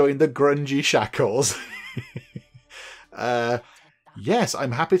willing to join the grungy shackles? Yes,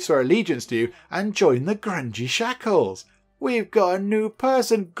 I'm happy to swear allegiance to you and join the grungy shackles. We've got a new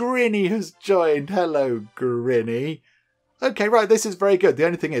person. Grinny has joined. Hello, Grinny. Okay, right, this is very good. The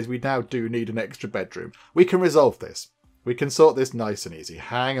only thing is we now do need an extra bedroom. We can resolve this. We can sort this nice and easy.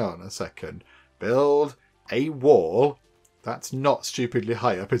 Hang on a second. Build a wall. That's not stupidly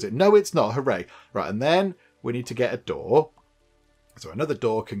high up, is it? No, it's not. Hooray. Right, and then we need to get a door. So another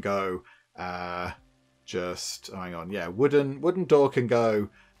door can go... hang on. Yeah, wooden door can go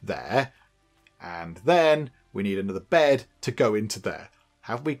there. And then we need another bed to go into there.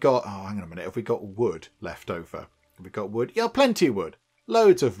 Have we got... Oh, hang on a minute. Have we got wood left over? Have we got wood? Yeah, plenty of wood.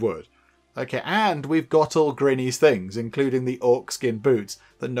 Loads of wood. Okay, and we've got all Grinny's things, including the orc skin boots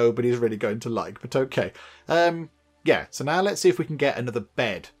that nobody's really going to like, but okay. Yeah, so now let's see if we can get another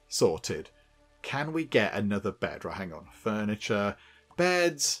bed sorted. Can we get another bed? Right, hang on. Furniture,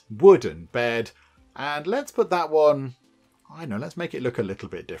 beds, wooden bed, and let's put that one... I know, let's make it look a little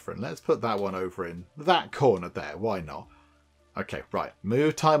bit different. Let's put that one over in that corner there. Why not? Okay, right.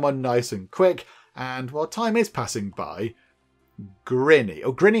 Move time on nice and quick. And while time is passing by, Grinny.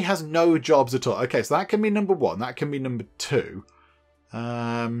 Oh, Grinny has no jobs at all. Okay, so that can be number 1. That can be number 2.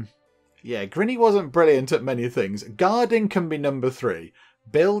 Yeah, Grinny wasn't brilliant at many things. Guarding can be number 3.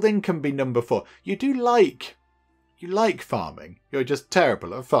 Building can be number 4. You like farming. You're just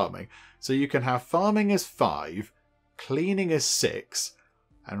terrible at farming. So you can have farming as 5, cleaning as 6,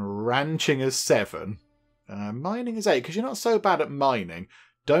 and ranching as 7. Mining is 8, because you're not so bad at mining.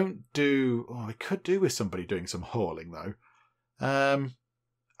 Don't do... Oh, I could do with somebody doing some hauling, though. I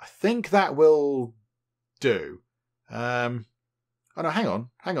think that will do. Oh, no, hang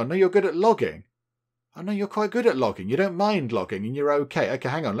on. No, you're good at logging. Oh, no, you're quite good at logging. You don't mind logging, and you're okay. Okay,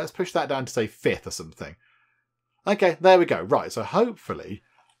 hang on. Let's push that down to, say, 5th or something. Okay, there we go. Right, so hopefully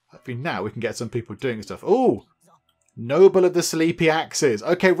now we can get some people doing stuff. Oh, Noble of the Sleepy Axes.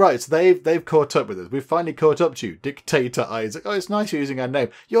 Okay, right, so they've caught up with us. We've finally caught up to you, Dictator Isaac. Oh, it's nice using our name.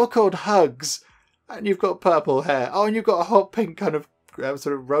 You're called Hugs, and you've got purple hair. Oh, and you've got a hot pink kind of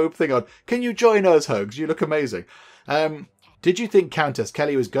sort of robe thing on. Can you join us, Hugs? You look amazing. Did you think Countess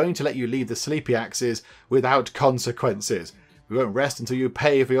Kelly was going to let you leave the Sleepy Axes without consequences? We won't rest until you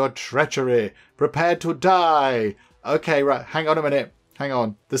pay for your treachery. Prepared to die. Okay, right, hang on a minute. Hang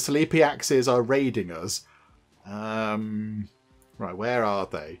on. The Sleepy Axes are raiding us. Right, where are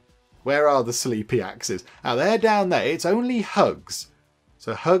they? Where are the Sleepy Axes? Oh, they're down there. It's only Hugs.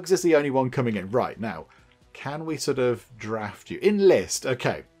 So Hugs is the only one coming in. Right, now, can we sort of draft you? Enlist.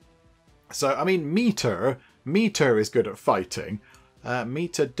 Okay. So, I mean, Meter is good at fighting.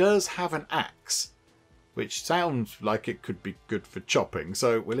 Meter does have an axe, which sounds like it could be good for chopping.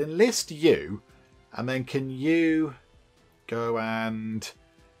 So we'll enlist you, and then can you go and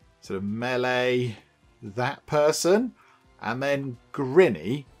sort of melee that person? And then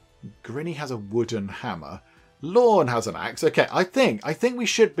Grinny has a wooden hammer. Lorne has an axe. Okay, I think we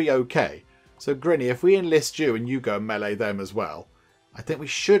should be okay. So Grinny, if we enlist you and you go melee them as well, I think we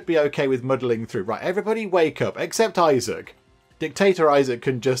should be okay with muddling through. Right, everybody wake up, except Isaac. Dictator Isaac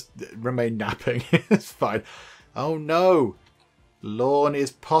can just remain napping. It's fine. Oh no. Lorne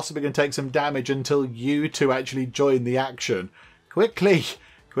is possibly going to take some damage until you two actually join the action. Quickly.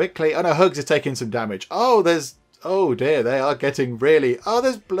 Oh no, Hugs is taking some damage. Oh, oh dear, they are getting really... Oh,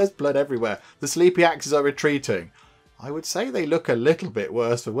 there's blood everywhere. The Sleepy Axes are retreating. I would say they look a little bit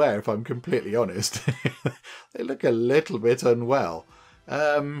worse for wear, if I'm completely honest. They look a little bit unwell.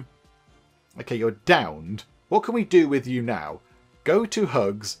 Okay, you're downed. What can we do with you now? Go to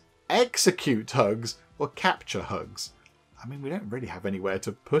Hugs, execute hugs or capture hugs? I mean, we don't really have anywhere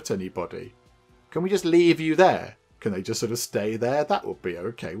to put anybody. Can we just leave you there? Can they just sort of stay there? That would be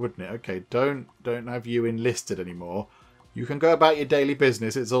okay, wouldn't it? Okay, don't have you enlisted anymore. You can go about your daily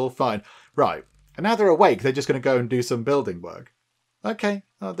business. It's all fine. Right. And now they're awake. They're just going to go and do some building work. Okay.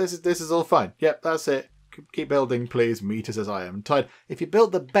 Oh, this is all fine. Yep, that's it. Keep building, please. Meter says I am tired. If you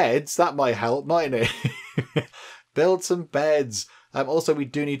built the beds, that might help, mightn't it? Build some beds. Also, we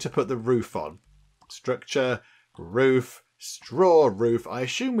do need to put the roof on. Structure, roof, straw roof. I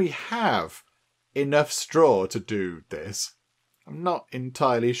assume we have enough straw to do this. I'm not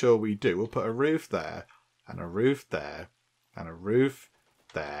entirely sure we do. We'll put a roof there, and a roof there, and a roof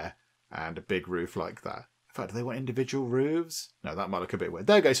there, and a big roof like that. In fact, do they want individual roofs? No, that might look a bit weird.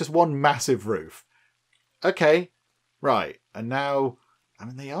 There we go. It's just one massive roof. Okay, right. And now, I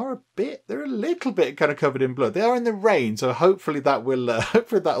mean, they're a little bit kind of covered in blood. They are in the rain, so hopefully that will,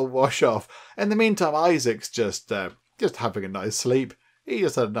 hopefully that'll wash off. In the meantime, Isaac's just having a nice sleep. He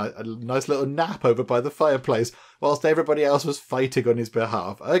just had a nice little nap over by the fireplace whilst everybody else was fighting on his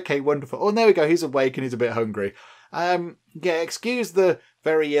behalf. Okay, wonderful. Oh, and there we go. He's awake and he's a bit hungry. Yeah, excuse the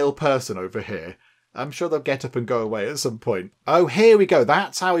very ill person over here. I'm sure they'll get up and go away at some point. Oh, here we go.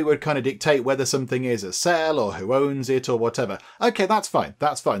 That's how we would kind of dictate whether something is a cell or who owns it or whatever. Okay, that's fine.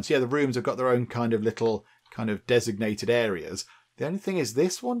 That's fine. So yeah, the rooms have got their own kind of little kind of designated areas. The only thing is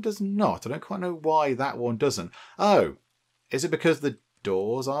this one does not. I don't quite know why that one doesn't. Oh, is it because the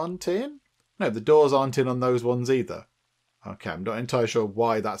doors aren't in? No, the doors aren't in on those ones either. Okay, I'm not entirely sure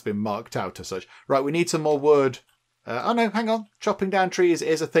why that's been marked out as such. Right, we need some more wood. Oh no, hang on. Chopping down trees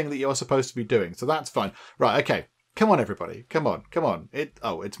is a thing that you're supposed to be doing, so that's fine. Right, okay. Come on, everybody. Come on, come on.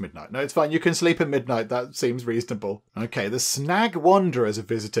 It's midnight. No, it's fine. You can sleep at midnight. That seems reasonable. Okay, the Snag Wanderers are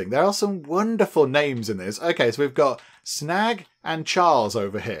visiting. There are some wonderful names in this. Okay, so we've got Snag and Charles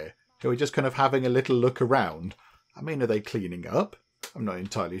over here, who are just kind of having a little look around. I mean, are they cleaning up? I'm not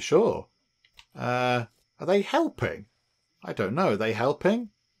entirely sure. Are they helping? I don't know. Are they helping?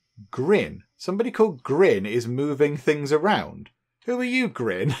 Grin. Somebody called Grin is moving things around. Who are you,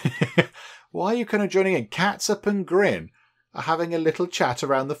 Grin? Why are you kind of joining in? Catsup and Grin are having a little chat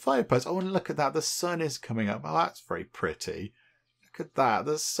around the fireplace. Oh, and look at that. The sun is coming up. Oh, that's very pretty. Look at that.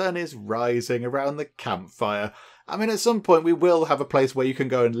 The sun is rising around the campfire. I mean, at some point we will have a place where you can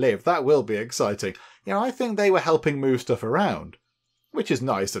go and live. That will be exciting. You know, I think they were helping move stuff around, which is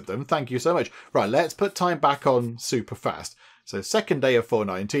nice of them. Thank you so much. Right, let's put time back on super fast. So second day of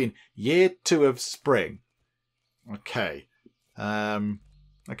 419, year 2 of spring. Okay.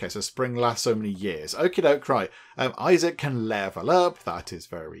 Okay, so spring lasts so many years. Okie doke, right. Isaac can level up. That is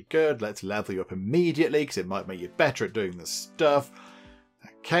very good. Let's level you up immediately because it might make you better at doing the stuff.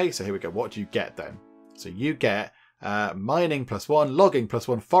 Okay, so here we go. What do you get then? So you get mining +1, logging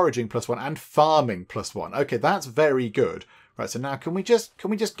 +1, foraging +1, and farming +1. Okay, that's very good. Right, so now can we just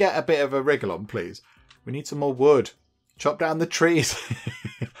get a bit of a wriggle on, please? We need some more wood. Chop down the trees.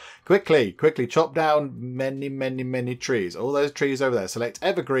 Quickly, chop down many trees. All those trees over there. Select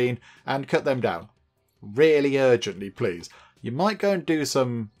evergreen and cut them down. Really urgently, please. You might go and do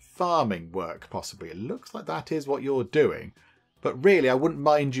some farming work, possibly. It looks like that is what you're doing. But really, I wouldn't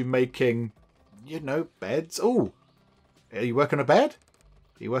mind you making, you know, beds. Oh, are you working on a bed?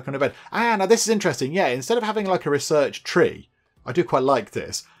 Are you working on a bed? Ah, now this is interesting. Yeah, instead of having like a research tree, I do quite like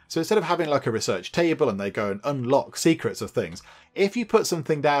this. So instead of having like a research table and they go and unlock secrets of things, if you put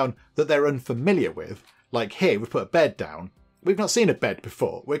something down that they're unfamiliar with, like here, we've put a bed down. We've not seen a bed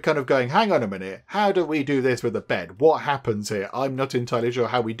before. We're kind of going, hang on a minute, how do we do this with a bed? What happens here? I'm not entirely sure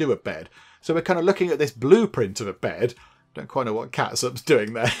how we do a bed. So we're kind of looking at this blueprint of a bed. Don't quite know what Catsup's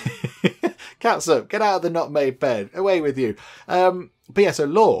doing there. Catsup, get out of the not made bed. Away with you. But yeah, so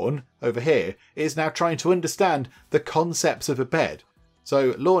Lorne over here is now trying to understand the concepts of a bed.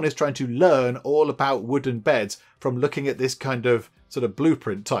 So Lorne is trying to learn all about wooden beds from looking at this kind of sort of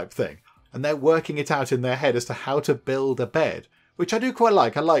blueprint type thing. And they're working it out in their head as to how to build a bed, which I do quite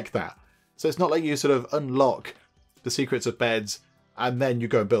like. I like that. So it's not like you sort of unlock the secrets of beds and then you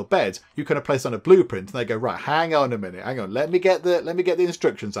go and build beds. You kind of place on a blueprint and they go, right, hang on a minute, hang on, let me get the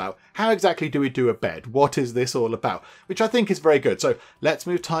instructions out. How exactly do we do a bed? What is this all about? Which I think is very good. So let's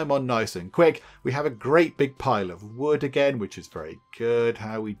move time on nice and quick. We have a great big pile of wood again, which is very good.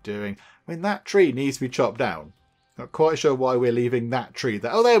 How are we doing? I mean, that tree needs to be chopped down. Not quite sure why we're leaving that tree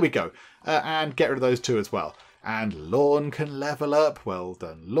there. Oh, there we go. And get rid of those two as well. And Lorne can level up. Well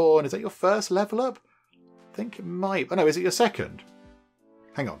done, Lorne. Is that your first level up? I think it might. Oh no, is it your second?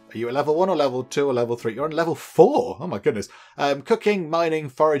 Hang on, are you at level 1 or level 2 or level 3? You're on level 4. Oh my goodness. Cooking, mining,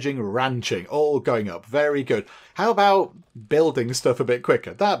 foraging, ranching, all going up. Very good. How about building stuff a bit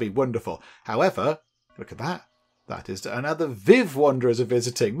quicker? That'd be wonderful. However, look at that. That is another Viv Wanderers are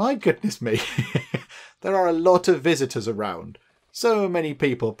visiting. My goodness me. There are a lot of visitors around. So many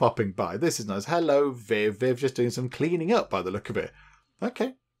people popping by. This is nice. Hello, Viv. Viv just doing some cleaning up by the look of it.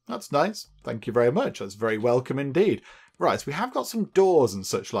 Okay, that's nice. Thank you very much. That's very welcome indeed. Right, so we have got some doors and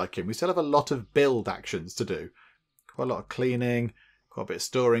such like him. We still have a lot of build actions to do. Quite a lot of cleaning, quite a bit of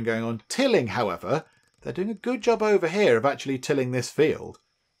storing going on. Tilling, however, they're doing a good job over here of actually tilling this field.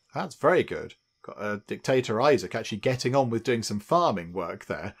 That's very good. Got Dictator Isaac actually getting on with doing some farming work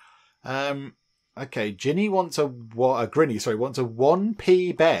there. Okay, Ginny wants Grinny, sorry, wants a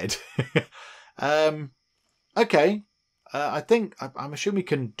 1p bed. Okay, I'm assuming we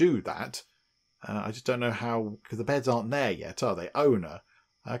can do that. I just don't know how, because the beds aren't there yet, are they? Owner.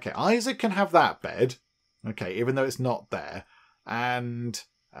 Okay, Isaac can have that bed. Okay, even though it's not there. And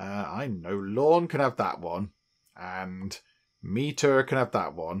I know Lorne can have that one. And Meter can have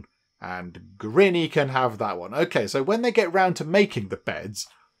that one. And Grinny can have that one. Okay, so when they get round to making the beds,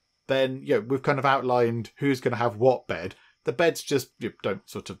 then we've kind of outlined who's going to have what bed. The beds just don't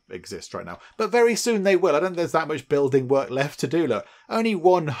sort of exist right now. But very soon they will. I don't think there's that much building work left to do. Look, only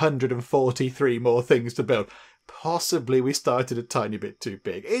 143 more things to build. Possibly we started a tiny bit too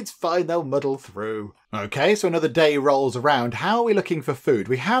big. It's fine, they'll muddle through. Okay, so another day rolls around. How are we looking for food?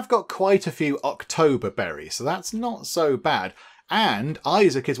 We have got quite a few October berries, so that's not so bad. And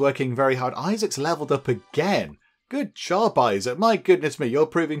Isaac is working very hard. Isaac's leveled up again. Good job, Isaac. My goodness me, you're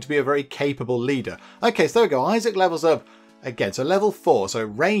proving to be a very capable leader. Okay, so there we go. Isaac levels up again. So level 4. So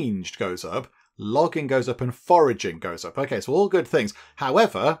ranged goes up, logging goes up, and foraging goes up. Okay, so all good things.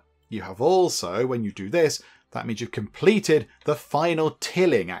 However, you have also, when you do this, that means you've completed the final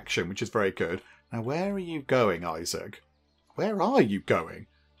tilling action, which is very good. Now, where are you going, Isaac? Where are you going?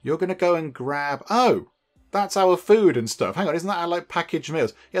 You're going to go and grab... Oh, that's our food and stuff. Hang on, isn't that our, like, packaged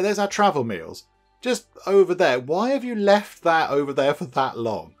meals? Yeah, there's our travel meals. Just over there. Why have you left that over there for that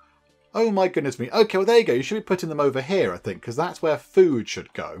long? Oh my goodness me. Okay, well there you go. You should be putting them over here, I think, because that's where food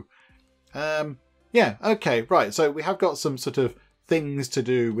should go. Yeah, okay, right. So we have got some sort of things to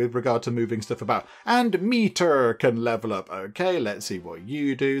do with regard to moving stuff about. And Meter can level up. Okay, let's see what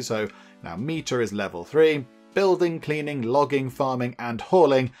you do. So now Meter is level 3. Building, cleaning, logging, farming, and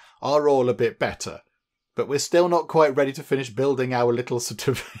hauling are all a bit better. But we're still not quite ready to finish building our little sort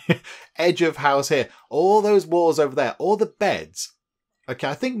of edge of house here. All those walls over there, all the beds. Okay,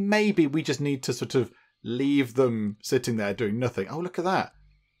 I think maybe we just need to sort of leave them sitting there doing nothing. Oh, look at that.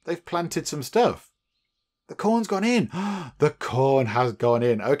 They've planted some stuff. The corn's gone in. The corn has gone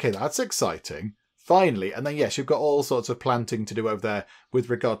in. Okay, that's exciting. Finally. And then, yes, you've got all sorts of planting to do over there with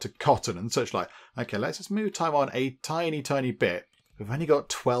regard to cotton and such like. Okay, let's just move time on a tiny, tiny bit. We've only got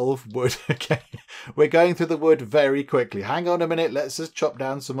 12 wood. Okay, we're going through the wood very quickly. Hang on a minute, let's just chop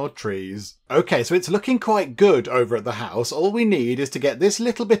down some more trees. Okay, so it's looking quite good over at the house. All we need is to get this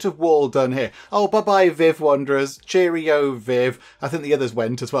little bit of wall done here. Oh, bye-bye, Viv Wanderers. Cheerio, Viv. I think the others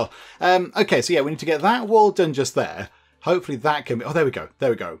went as well. Okay, so yeah, we need to get that wall done just there. Hopefully that can be... Oh, there we go. There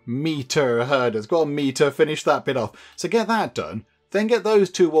we go. Meter herders. Go on, Meter. Finish that bit off. So get that done. Then get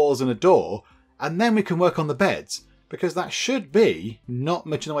those 2 walls and a door. And then we can work on the beds. Because that should be not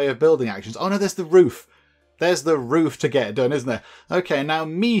much in the way of building actions. Oh no, there's the roof. There's the roof to get done, isn't there? Okay, now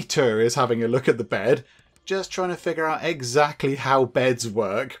Meter is having a look at the bed. Just trying to figure out exactly how beds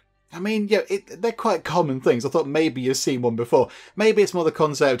work. I mean, yeah, they're quite common things. I thought maybe you've seen one before. Maybe it's more the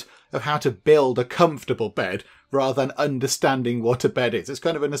concept of how to build a comfortable bed rather than understanding what a bed is. It's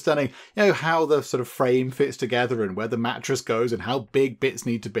kind of understanding, how the sort of frame fits together and where the mattress goes and how big bits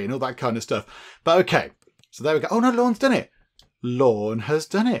need to be and all that kind of stuff. But okay. So there we go. Oh no, Lorne's done it. Lorne has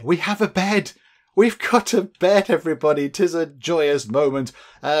done it. We have a bed. We've got a bed, everybody. 'Tis a joyous moment.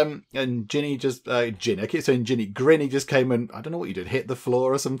 And Ginny just... Ginny, I keep saying Ginny. Grinny just came and... I don't know what you did. Hit the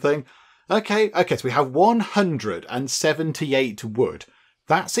floor or something. Okay, so we have 178 wood.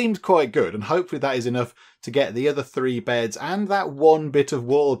 That seems quite good. And hopefully that is enough to get the other 3 beds and that 1 bit of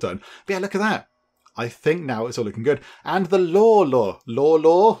wall done. But yeah, look at that. I think now it's all looking good. And the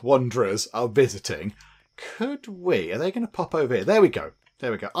Law Wanderers are visiting. Could we? Are they going to pop over here? There we go.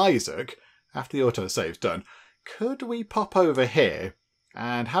 There we go. Isaac, after the autosave's done, could we pop over here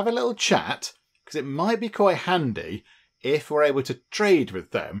and have a little chat? Because it might be quite handy if we're able to trade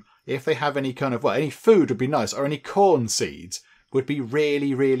with them. If they have any kind of, any food would be nice, or any corn seeds would be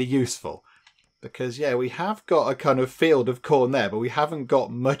really, really useful. Because, yeah, we have got a kind of field of corn there, but we haven't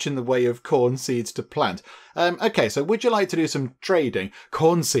got much in the way of corn seeds to plant. Okay, so would you like to do some trading?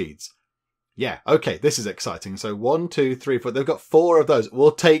 Corn seeds. Yeah, okay, this is exciting. So 1, 2, 3, 4. They've got 4 of those.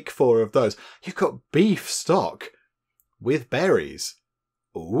 We'll take 4 of those. You've got beef stock with berries.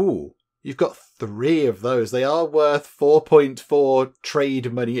 Ooh, you've got 3 of those. They are worth 4.4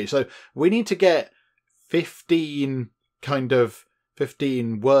 trade money each. So we need to get 15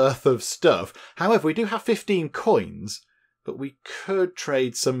 worth of stuff. However, we do have 15 coins, but we could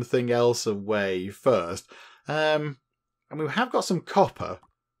trade something else away first. And we have got some copper.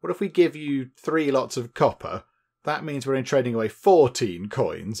 What if we give you 3 lots of copper? That means we're in trading away 14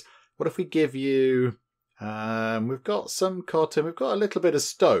 coins. What if we give you... we've got some cotton. We've got a little bit of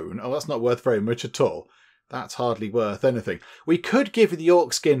stone. Oh, that's not worth very much at all. That's hardly worth anything. We could give you the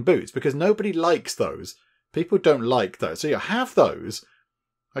orc skin boots because nobody likes those. People don't like those. So you have those.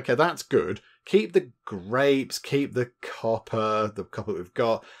 Okay, that's good. Keep the grapes. Keep the copper we've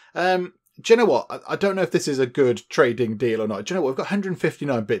got. Do you know what? I don't know if this is a good trading deal or not. Do you know what? We've got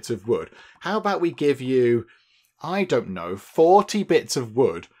 159 bits of wood. How about we give you, I don't know, 40 bits of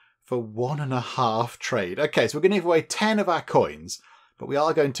wood for 1.5 trade. Okay, so we're going to give away 10 of our coins, but we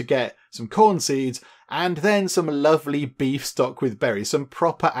are going to get some corn seeds and then some lovely beef stock with berries, some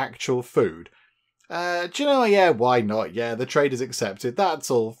proper actual food. Do you know, yeah, why not? Yeah, the trade is accepted.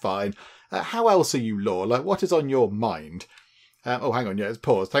 That's all fine. How else are you, Lawler? What is on your mind? Oh, hang on, yeah, it's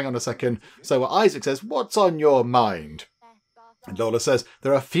paused. Hang on a second. So Isaac says, what's on your mind? And Lawler says,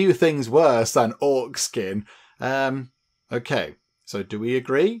 there are few things worse than orc skin. Okay, so do we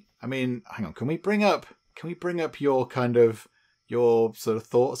agree? I mean, hang on, can we bring up your your sort of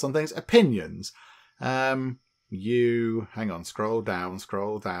thoughts on things? Opinions. Hang on, scroll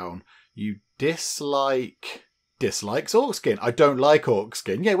down. You dislikes orc skin. I don't like orc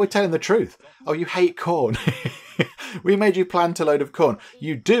skin. Yeah, we're telling the truth. Oh, you hate corn. We made you plant a load of corn.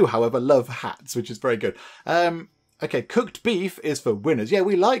 You do, however, love hats, which is very good. Okay, cooked beef is for winners. Yeah,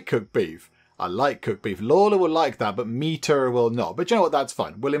 we like cooked beef. I like cooked beef. Lawler will like that, but Meter will not. But you know what? That's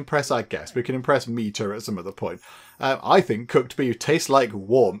fine. We'll impress our guest. We can impress Meter at some other point. I think cooked beef tastes like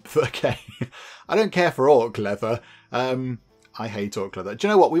warmth. Okay. I don't care for orc leather. I hate orc leather. Do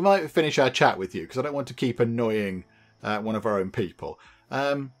you know what? We might finish our chat with you because I don't want to keep annoying one of our own people.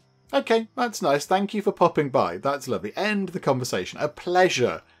 Okay, that's nice. Thank you for popping by. That's lovely. End the conversation. A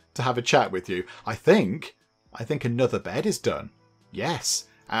pleasure to have a chat with you. I think another bed is done. Yes.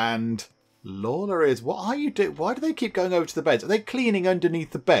 And Lawler is... What are you doing? Why do they keep going over to the beds? Are they cleaning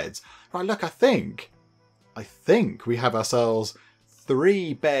underneath the beds? Right, look, I think we have ourselves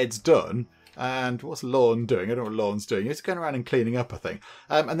 3 beds done. And what's Lorne doing? I don't know what Lorne's doing. He's going around and cleaning up, I think.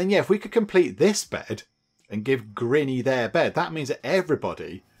 And then, yeah, if we could complete this bed and give Grinny their bed, that means that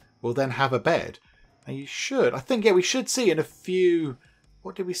everybody will then have a bed. And you should, I think, yeah, we should see in a few...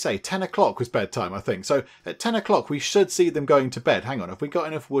 What did we say? 10 o'clock was bedtime, I think. So at 10 o'clock, we should see them going to bed. Hang on, have we got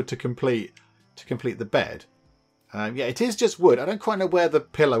enough wood to complete the bed? Yeah, it is just wood. I don't quite know where the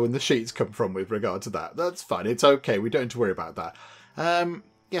pillow and the sheets come from with regard to that. That's fine. It's okay. We don't have to worry about that.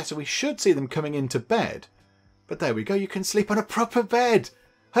 Yeah, so we should see them coming into bed. But there we go. You can sleep on a proper bed.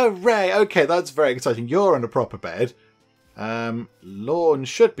 Hooray. Okay, that's very exciting. You're on a proper bed. Lorne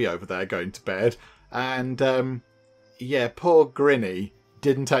should be over there going to bed. And, yeah, poor Grinny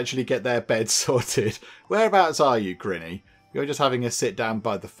didn't actually get their bed sorted. Whereabouts are you, Grinny? You're just having a sit down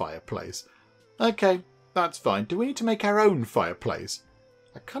by the fireplace. Okay, that's fine. Do we need to make our own fireplace?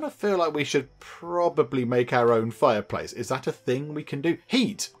 I kind of feel like we should probably make our own fireplace. Is that a thing we can do?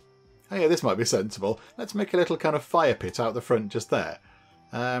 Heat! Oh yeah, this might be sensible. Let's make a little kind of fire pit out the front just there.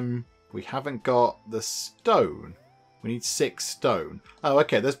 We haven't got the stone. We need 6 stone. Oh,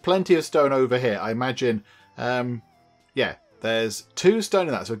 okay, there's plenty of stone over here. I imagine, yeah, there's 2 stone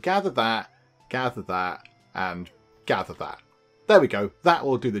in that. So gather that, and gather that. There we go. That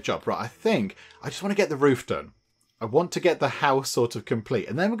will do the job. Right, I think I just want to get the roof done. I want to get the house sort of complete.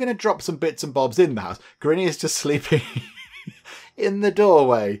 And then we're going to drop some bits and bobs in the house. Grinny is just sleeping in the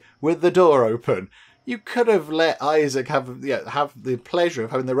doorway with the door open. You could have let Isaac have the pleasure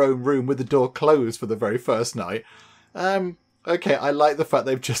of having their own room with the door closed for the very first night. Okay, I like the fact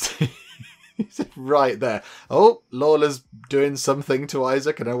they've just... right there. Oh, Lawler's doing something to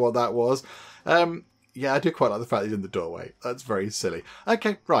Isaac. I know what that was. Yeah, I do quite like the fact he's in the doorway. That's very silly.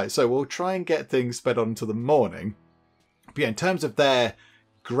 Okay, right, so we'll try and get things sped on to the morning. But yeah, in terms of their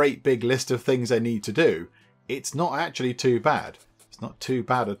great big list of things they need to do, it's not actually too bad. It's not too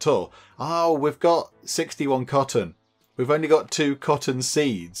bad at all. Oh, we've got 61 cotton. We've only got 2 cotton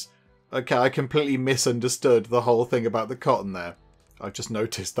seeds. Okay, I completely misunderstood the whole thing about the cotton there. I've just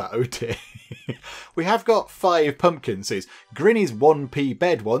noticed that, oh dear. We have got 5 pumpkin seeds. Grinny's 1p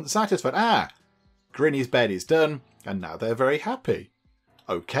bed once satisfied. Ah, Grinny's bed is done, and now they're very happy.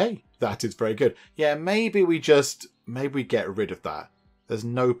 Okay, that is very good. Yeah, maybe we get rid of that. There's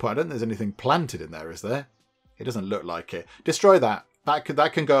no point. I don't think there's anything planted in there, is there? It doesn't look like it. Destroy that.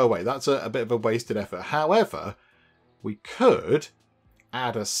 That can go away. That's a bit of a wasted effort. However, we could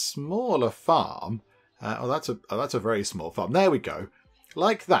add a smaller farm. That's a very small farm. There we go.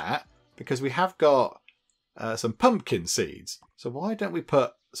 Like that, because we have got some pumpkin seeds. So why don't we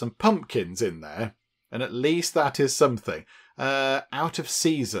put some pumpkins in there? And at least that is something. Out of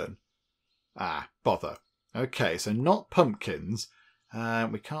season. Ah, bother. Okay, so not pumpkins.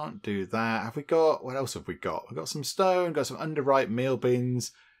 We can't do that. Have we got... What else have we got? We've got some stone, got some underripe meal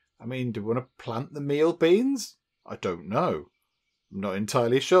beans. I mean, do we want to plant the meal beans? I don't know. I'm not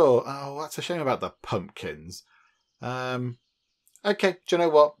entirely sure. Oh, that's a shame about the pumpkins. Okay, do you know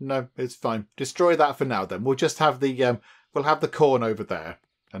what? No, it's fine. Destroy that for now then. We'll just have the... we'll have the corn over there.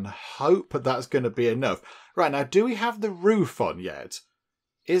 And hope that's going to be enough. Right, now, do we have the roof on yet?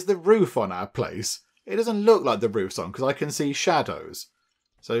 Is the roof on our place? It doesn't look like the roof's on because I can see shadows.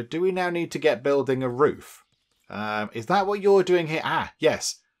 So do we now need to get building a roof? Is that what you're doing here? Ah,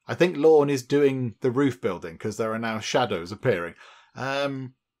 yes. I think Lorne is doing the roof building because there are now shadows appearing.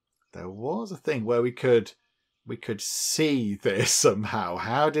 There was a thing where we could see this somehow.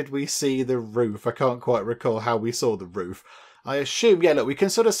 How did we see the roof? I can't quite recall how we saw the roof. I assume, yeah, look, we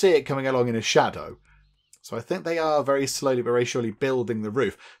can sort of see it coming along in a shadow. So I think they are very slowly but very surely building the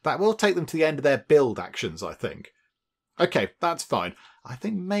roof. That will take them to the end of their build actions, I think. Okay, that's fine. I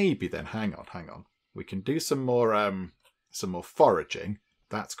think maybe then, hang on. We can do some more foraging.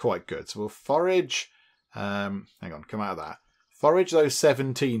 That's quite good. So we'll forage, hang on, come out of that. Forage those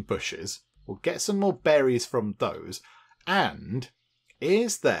 17 bushes. We'll get some more berries from those. And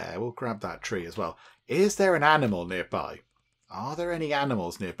is there, we'll grab that tree as well. Is there an animal nearby? Are there any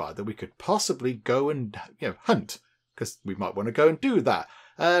animals nearby that we could possibly go and hunt? Because we might want to go and do that.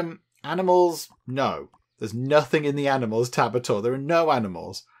 Animals? No. There's nothing in the animals tab at all. There are no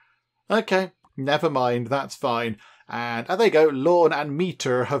animals. Okay, never mind. That's fine. And there you go. Lorne and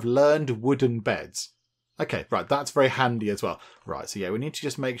Meter have learned wooden beds. Okay, right. That's very handy as well. Right, so yeah, we need to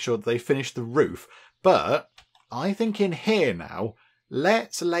just make sure that they finish the roof. But I think in here now,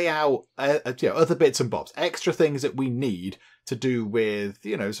 let's lay out other bits and bobs. Extra things that we need to do with,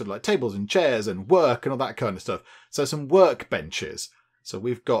 sort of like tables and chairs and work and all that kind of stuff. So some workbenches. So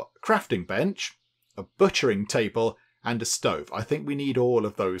we've got a crafting bench, a butchering table, and a stove. I think we need all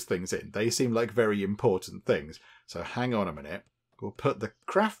of those things in. They seem like very important things. So hang on a minute. We'll put the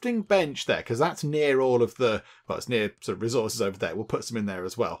crafting bench there, because that's near all of the... Well, it's near sort of resources over there. We'll put some in there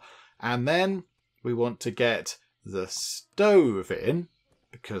as well. And then we want to get the stove in,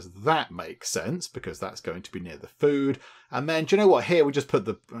 because that makes sense, because that's going to be near the food. And then, do you know what? Here, we just put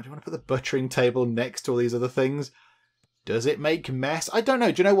the... Do you want to put the butchering table next to all these other things? Does it make mess? I don't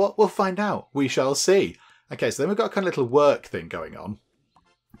know. Do you know what? We'll find out. We shall see. Okay, so then we've got a kind of little work thing going on.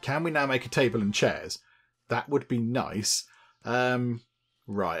 Can we now make a table and chairs? That would be nice.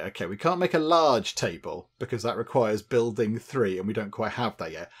 Right, okay, we can't make a large table because that requires building 3 and we don't quite have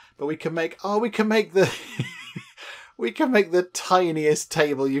that yet. But we can make... Oh, we can make the... We can make the tiniest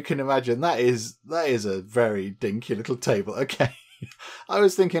table you can imagine. That is a very dinky little table. Okay. I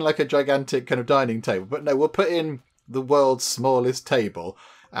was thinking like a gigantic kind of dining table. But no, we'll put in the world's smallest table.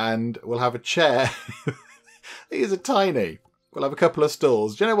 And we'll have a chair. These are tiny. We'll have a couple of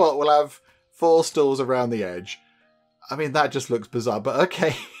stools. Do you know what? We'll have 4 stools around the edge. I mean, that just looks bizarre. But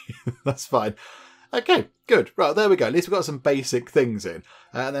okay. That's fine. Okay, good. Right, there we go. At least we've got some basic things in.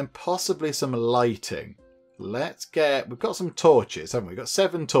 And then possibly some lighting. We've got some torches, haven't we? We've got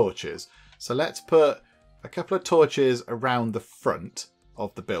 7 torches. So let's put a couple of torches around the front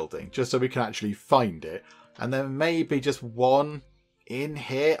of the building, just so we can actually find it. And then maybe just one in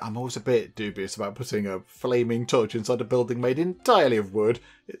here. I'm always a bit dubious about putting a flaming torch inside a building made entirely of wood.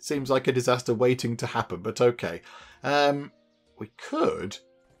 It seems like a disaster waiting to happen, but okay. We could...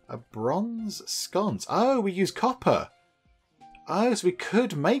 A bronze sconce. Oh, we use copper. Oh, so we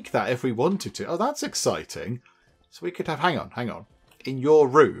could make that if we wanted to. Oh, that's exciting. So we could have... Hang on. In your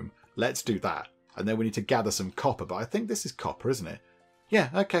room, let's do that. And then we need to gather some copper. But I think this is copper, isn't it? Yeah,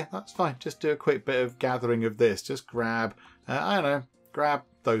 okay, that's fine. Just do a quick bit of gathering of this. Just grab... I don't know. Grab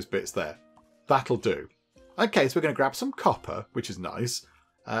those bits there. That'll do. Okay, so we're going to grab some copper, which is nice.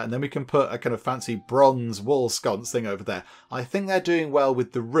 And then we can put a kind of fancy bronze wall sconce thing over there. I think they're doing well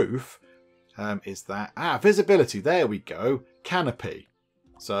with the roof. Is that... visibility. There we go. Canopy.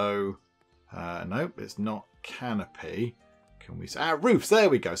 So, nope, it's not canopy. can we say? Roofs, there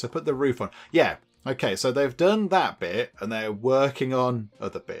we go. So put the roof on. Yeah, okay, so they've done that bit and they're working on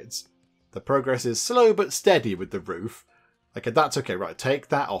other bits. The progress is slow but steady with the roof. Okay, that's okay. Right, take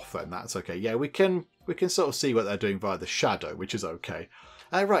that off then. That's okay. Yeah, we can sort of see what they're doing via the shadow, which is okay.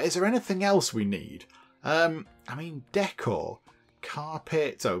 Right, is there anything else we need? I mean, decor.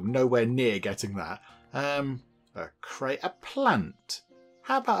 Carpet. Oh, nowhere near getting that. A crate. A plant.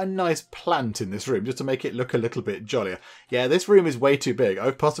 How about a nice plant in this room, just to make it look a little bit jollier? Yeah, this room is way too big.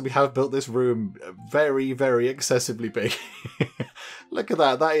 I possibly have built this room very, very excessively big. Look at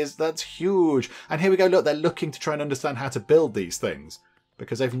that. That's huge. And here we go. Look, they're looking to try and understand how to build these things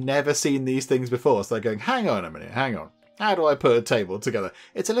because they've never seen these things before. So they're going, hang on a minute, hang on. How do I put a table together?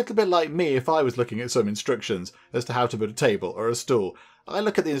 It's a little bit like me if I was looking at some instructions as to how to put a table or a stool. I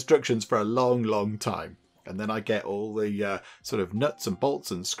look at the instructions for a long, long time. And then I get all the sort of nuts and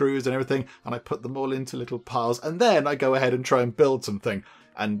bolts and screws and everything, and I put them all into little piles, and then I go ahead and try and build something.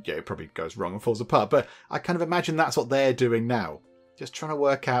 And yeah, it probably goes wrong and falls apart, but I kind of imagine that's what they're doing now. Just trying to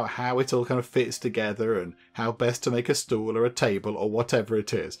work out how it all kind of fits together and how best to make a stool or a table or whatever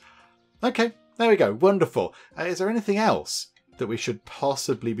it is. Okay, there we go. Wonderful. Is there anything else that we should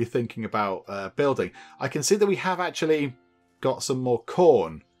possibly be thinking about building? I can see that we have actually got some more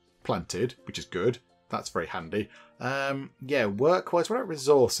corn planted, which is good. That's very handy. Yeah, work-wise, what about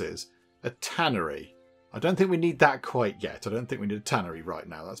resources? A tannery. I don't think we need that quite yet. I don't think we need a tannery right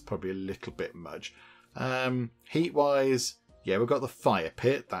now. That's probably a little bit much. Heat-wise, yeah, we've got the fire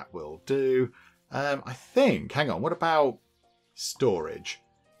pit. That will do. I think, hang on, what about storage?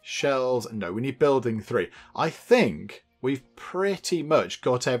 Shelves? No, we need building 3. I think we've pretty much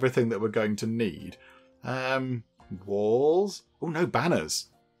got everything that we're going to need. Walls? Oh, no, banners.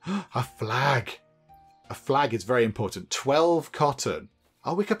 A flag. A flag is very important. 12 cotton.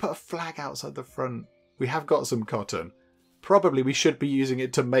 Oh, we could put a flag outside the front. We have got some cotton. Probably we should be using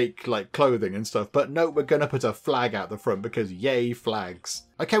it to make like clothing and stuff. But no, we're going to put a flag out the front because yay, flags.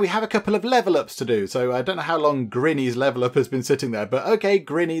 Okay, we have a couple of level ups to do. So I don't know how long Grinny's level up has been sitting there. But okay,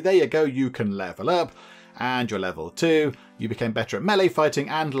 Grinny, there you go. You can level up. And you're level 2. You became better at melee fighting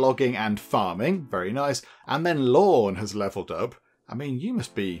and logging and farming. Very nice. And then Lorne has leveled up. I mean, you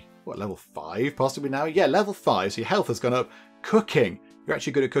must be... what, level 5 possibly now? Yeah, level 5, so your health has gone up. Cooking. You're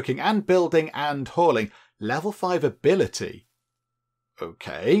actually good at cooking and building and hauling. Level 5 ability.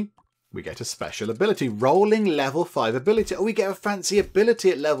 Okay. We get a special ability. Rolling level 5 ability. Oh, we get a fancy ability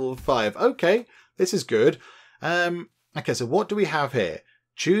at level 5. Okay, this is good. Okay, so what do we have here?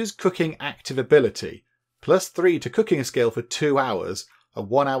 Choose cooking active ability. +3 to cooking skill for 2 hours. A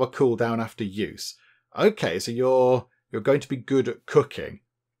 1 hour cooldown after use. Okay, so you're going to be good at cooking.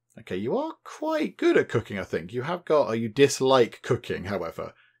 Okay, you are quite good at cooking, I think. You have got... you dislike cooking,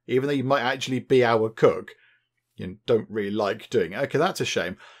 however. Even though you might actually be our cook, you don't really like doing it. Okay, that's a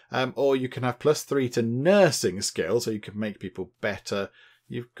shame. Or you can have +3 to nursing skill, so you can make people better.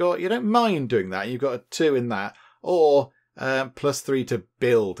 You don't mind doing that. You've got a 2 in that. Or +3 to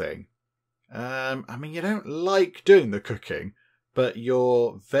building. I mean, you don't like doing the cooking, but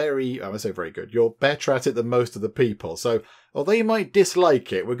you're very... I would say very good. You're better at it than most of the people. So... although you might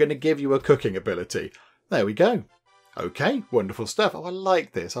dislike it, we're going to give you a cooking ability. There we go. Okay, wonderful stuff. Oh, I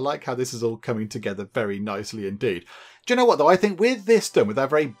like this. I like how this is all coming together very nicely indeed. Do you know what, though? I think with this done, with our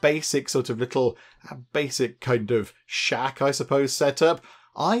very basic sort of little, basic kind of shack, I suppose, setup,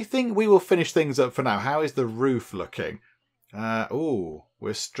 I think we will finish things up for now. How is the roof looking? Oh,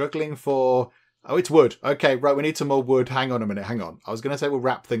 we're struggling for... oh, it's wood. Okay, right, we need some more wood. Hang on a minute, hang on. I was going to say we'll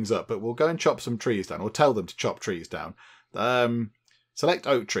wrap things up, but we'll go and chop some trees down, or tell them to chop trees down. Select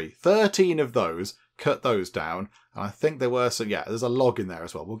oak tree. 13 of those. Cut those down. And I think there were some... yeah, there's a log in there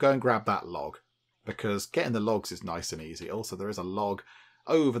as well. We'll go and grab that log because getting the logs is nice and easy. Also, there is a log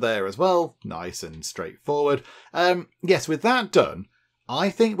over there as well. Nice and straightforward. Yes, with that done, I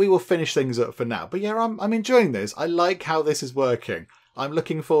think we will finish things up for now. But yeah, I'm enjoying this. I like how this is working. I'm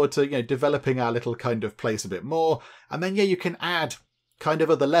looking forward to, developing our little kind of place a bit more. And then, yeah, you can add kind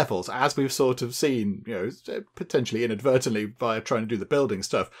of other levels, as we've sort of seen, potentially inadvertently via trying to do the building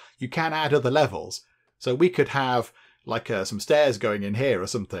stuff. You can add other levels. So we could have like some stairs going in here or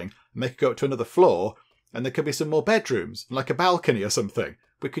something, and they could go up to another floor, and there could be some more bedrooms, like a balcony or something.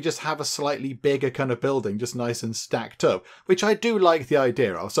 We could just have a slightly bigger kind of building, just nice and stacked up, which I do like the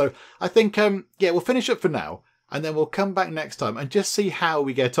idea of. So I think, yeah, we'll finish up for now, and then we'll come back next time and just see how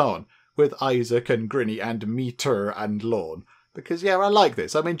we get on with Isaac and Grinny and Meter and Lorne. Because, yeah, I like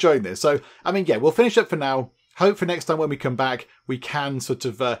this. I'm enjoying this. So, I mean, yeah, we'll finish up for now. Hope for next time when we come back, we can sort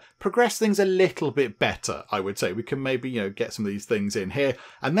of progress things a little bit better, I would say. We can maybe, get some of these things in here.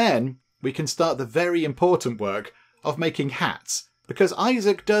 And then we can start the very important work of making hats. Because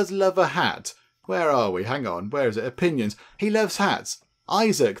Isaac does love a hat. Where are we? Hang on. Where is it? Opinions. He loves hats.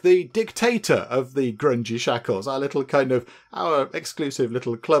 Isaac, the dictator of the Grungy Shackles, our exclusive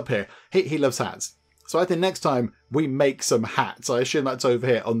little club here, he loves hats. So I think next time we make some hats. I assume that's over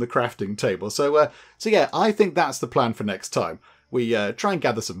here on the crafting table. So yeah, I think that's the plan for next time. We try and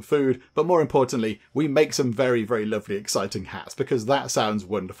gather some food, but more importantly, we make some very, very lovely, exciting hats, because that sounds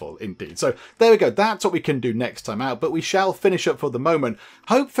wonderful indeed. So there we go. That's what we can do next time out, but we shall finish up for the moment.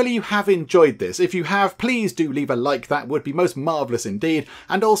 Hopefully you have enjoyed this. If you have, please do leave a like. That would be most marvellous indeed.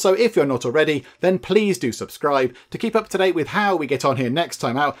 And also, if you're not already, then please do subscribe to keep up to date with how we get on here next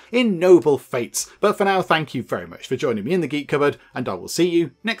time out in Noble Fates. But for now, thank you very much for joining me in the Geek Cupboard, and I will see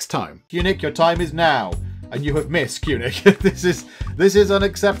you next time. Unic, your time is now. And you have missed, Cunic. This is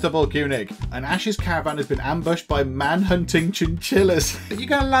unacceptable, Cunic. An Ash's caravan has been ambushed by man-hunting chinchillas. You're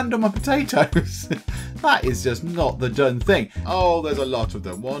going to land on my potatoes? That is just not the done thing. Oh, there's a lot of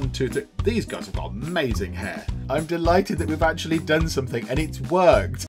them. 1, 2, 3. These guys have got amazing hair. I'm delighted that we've actually done something and it's worked.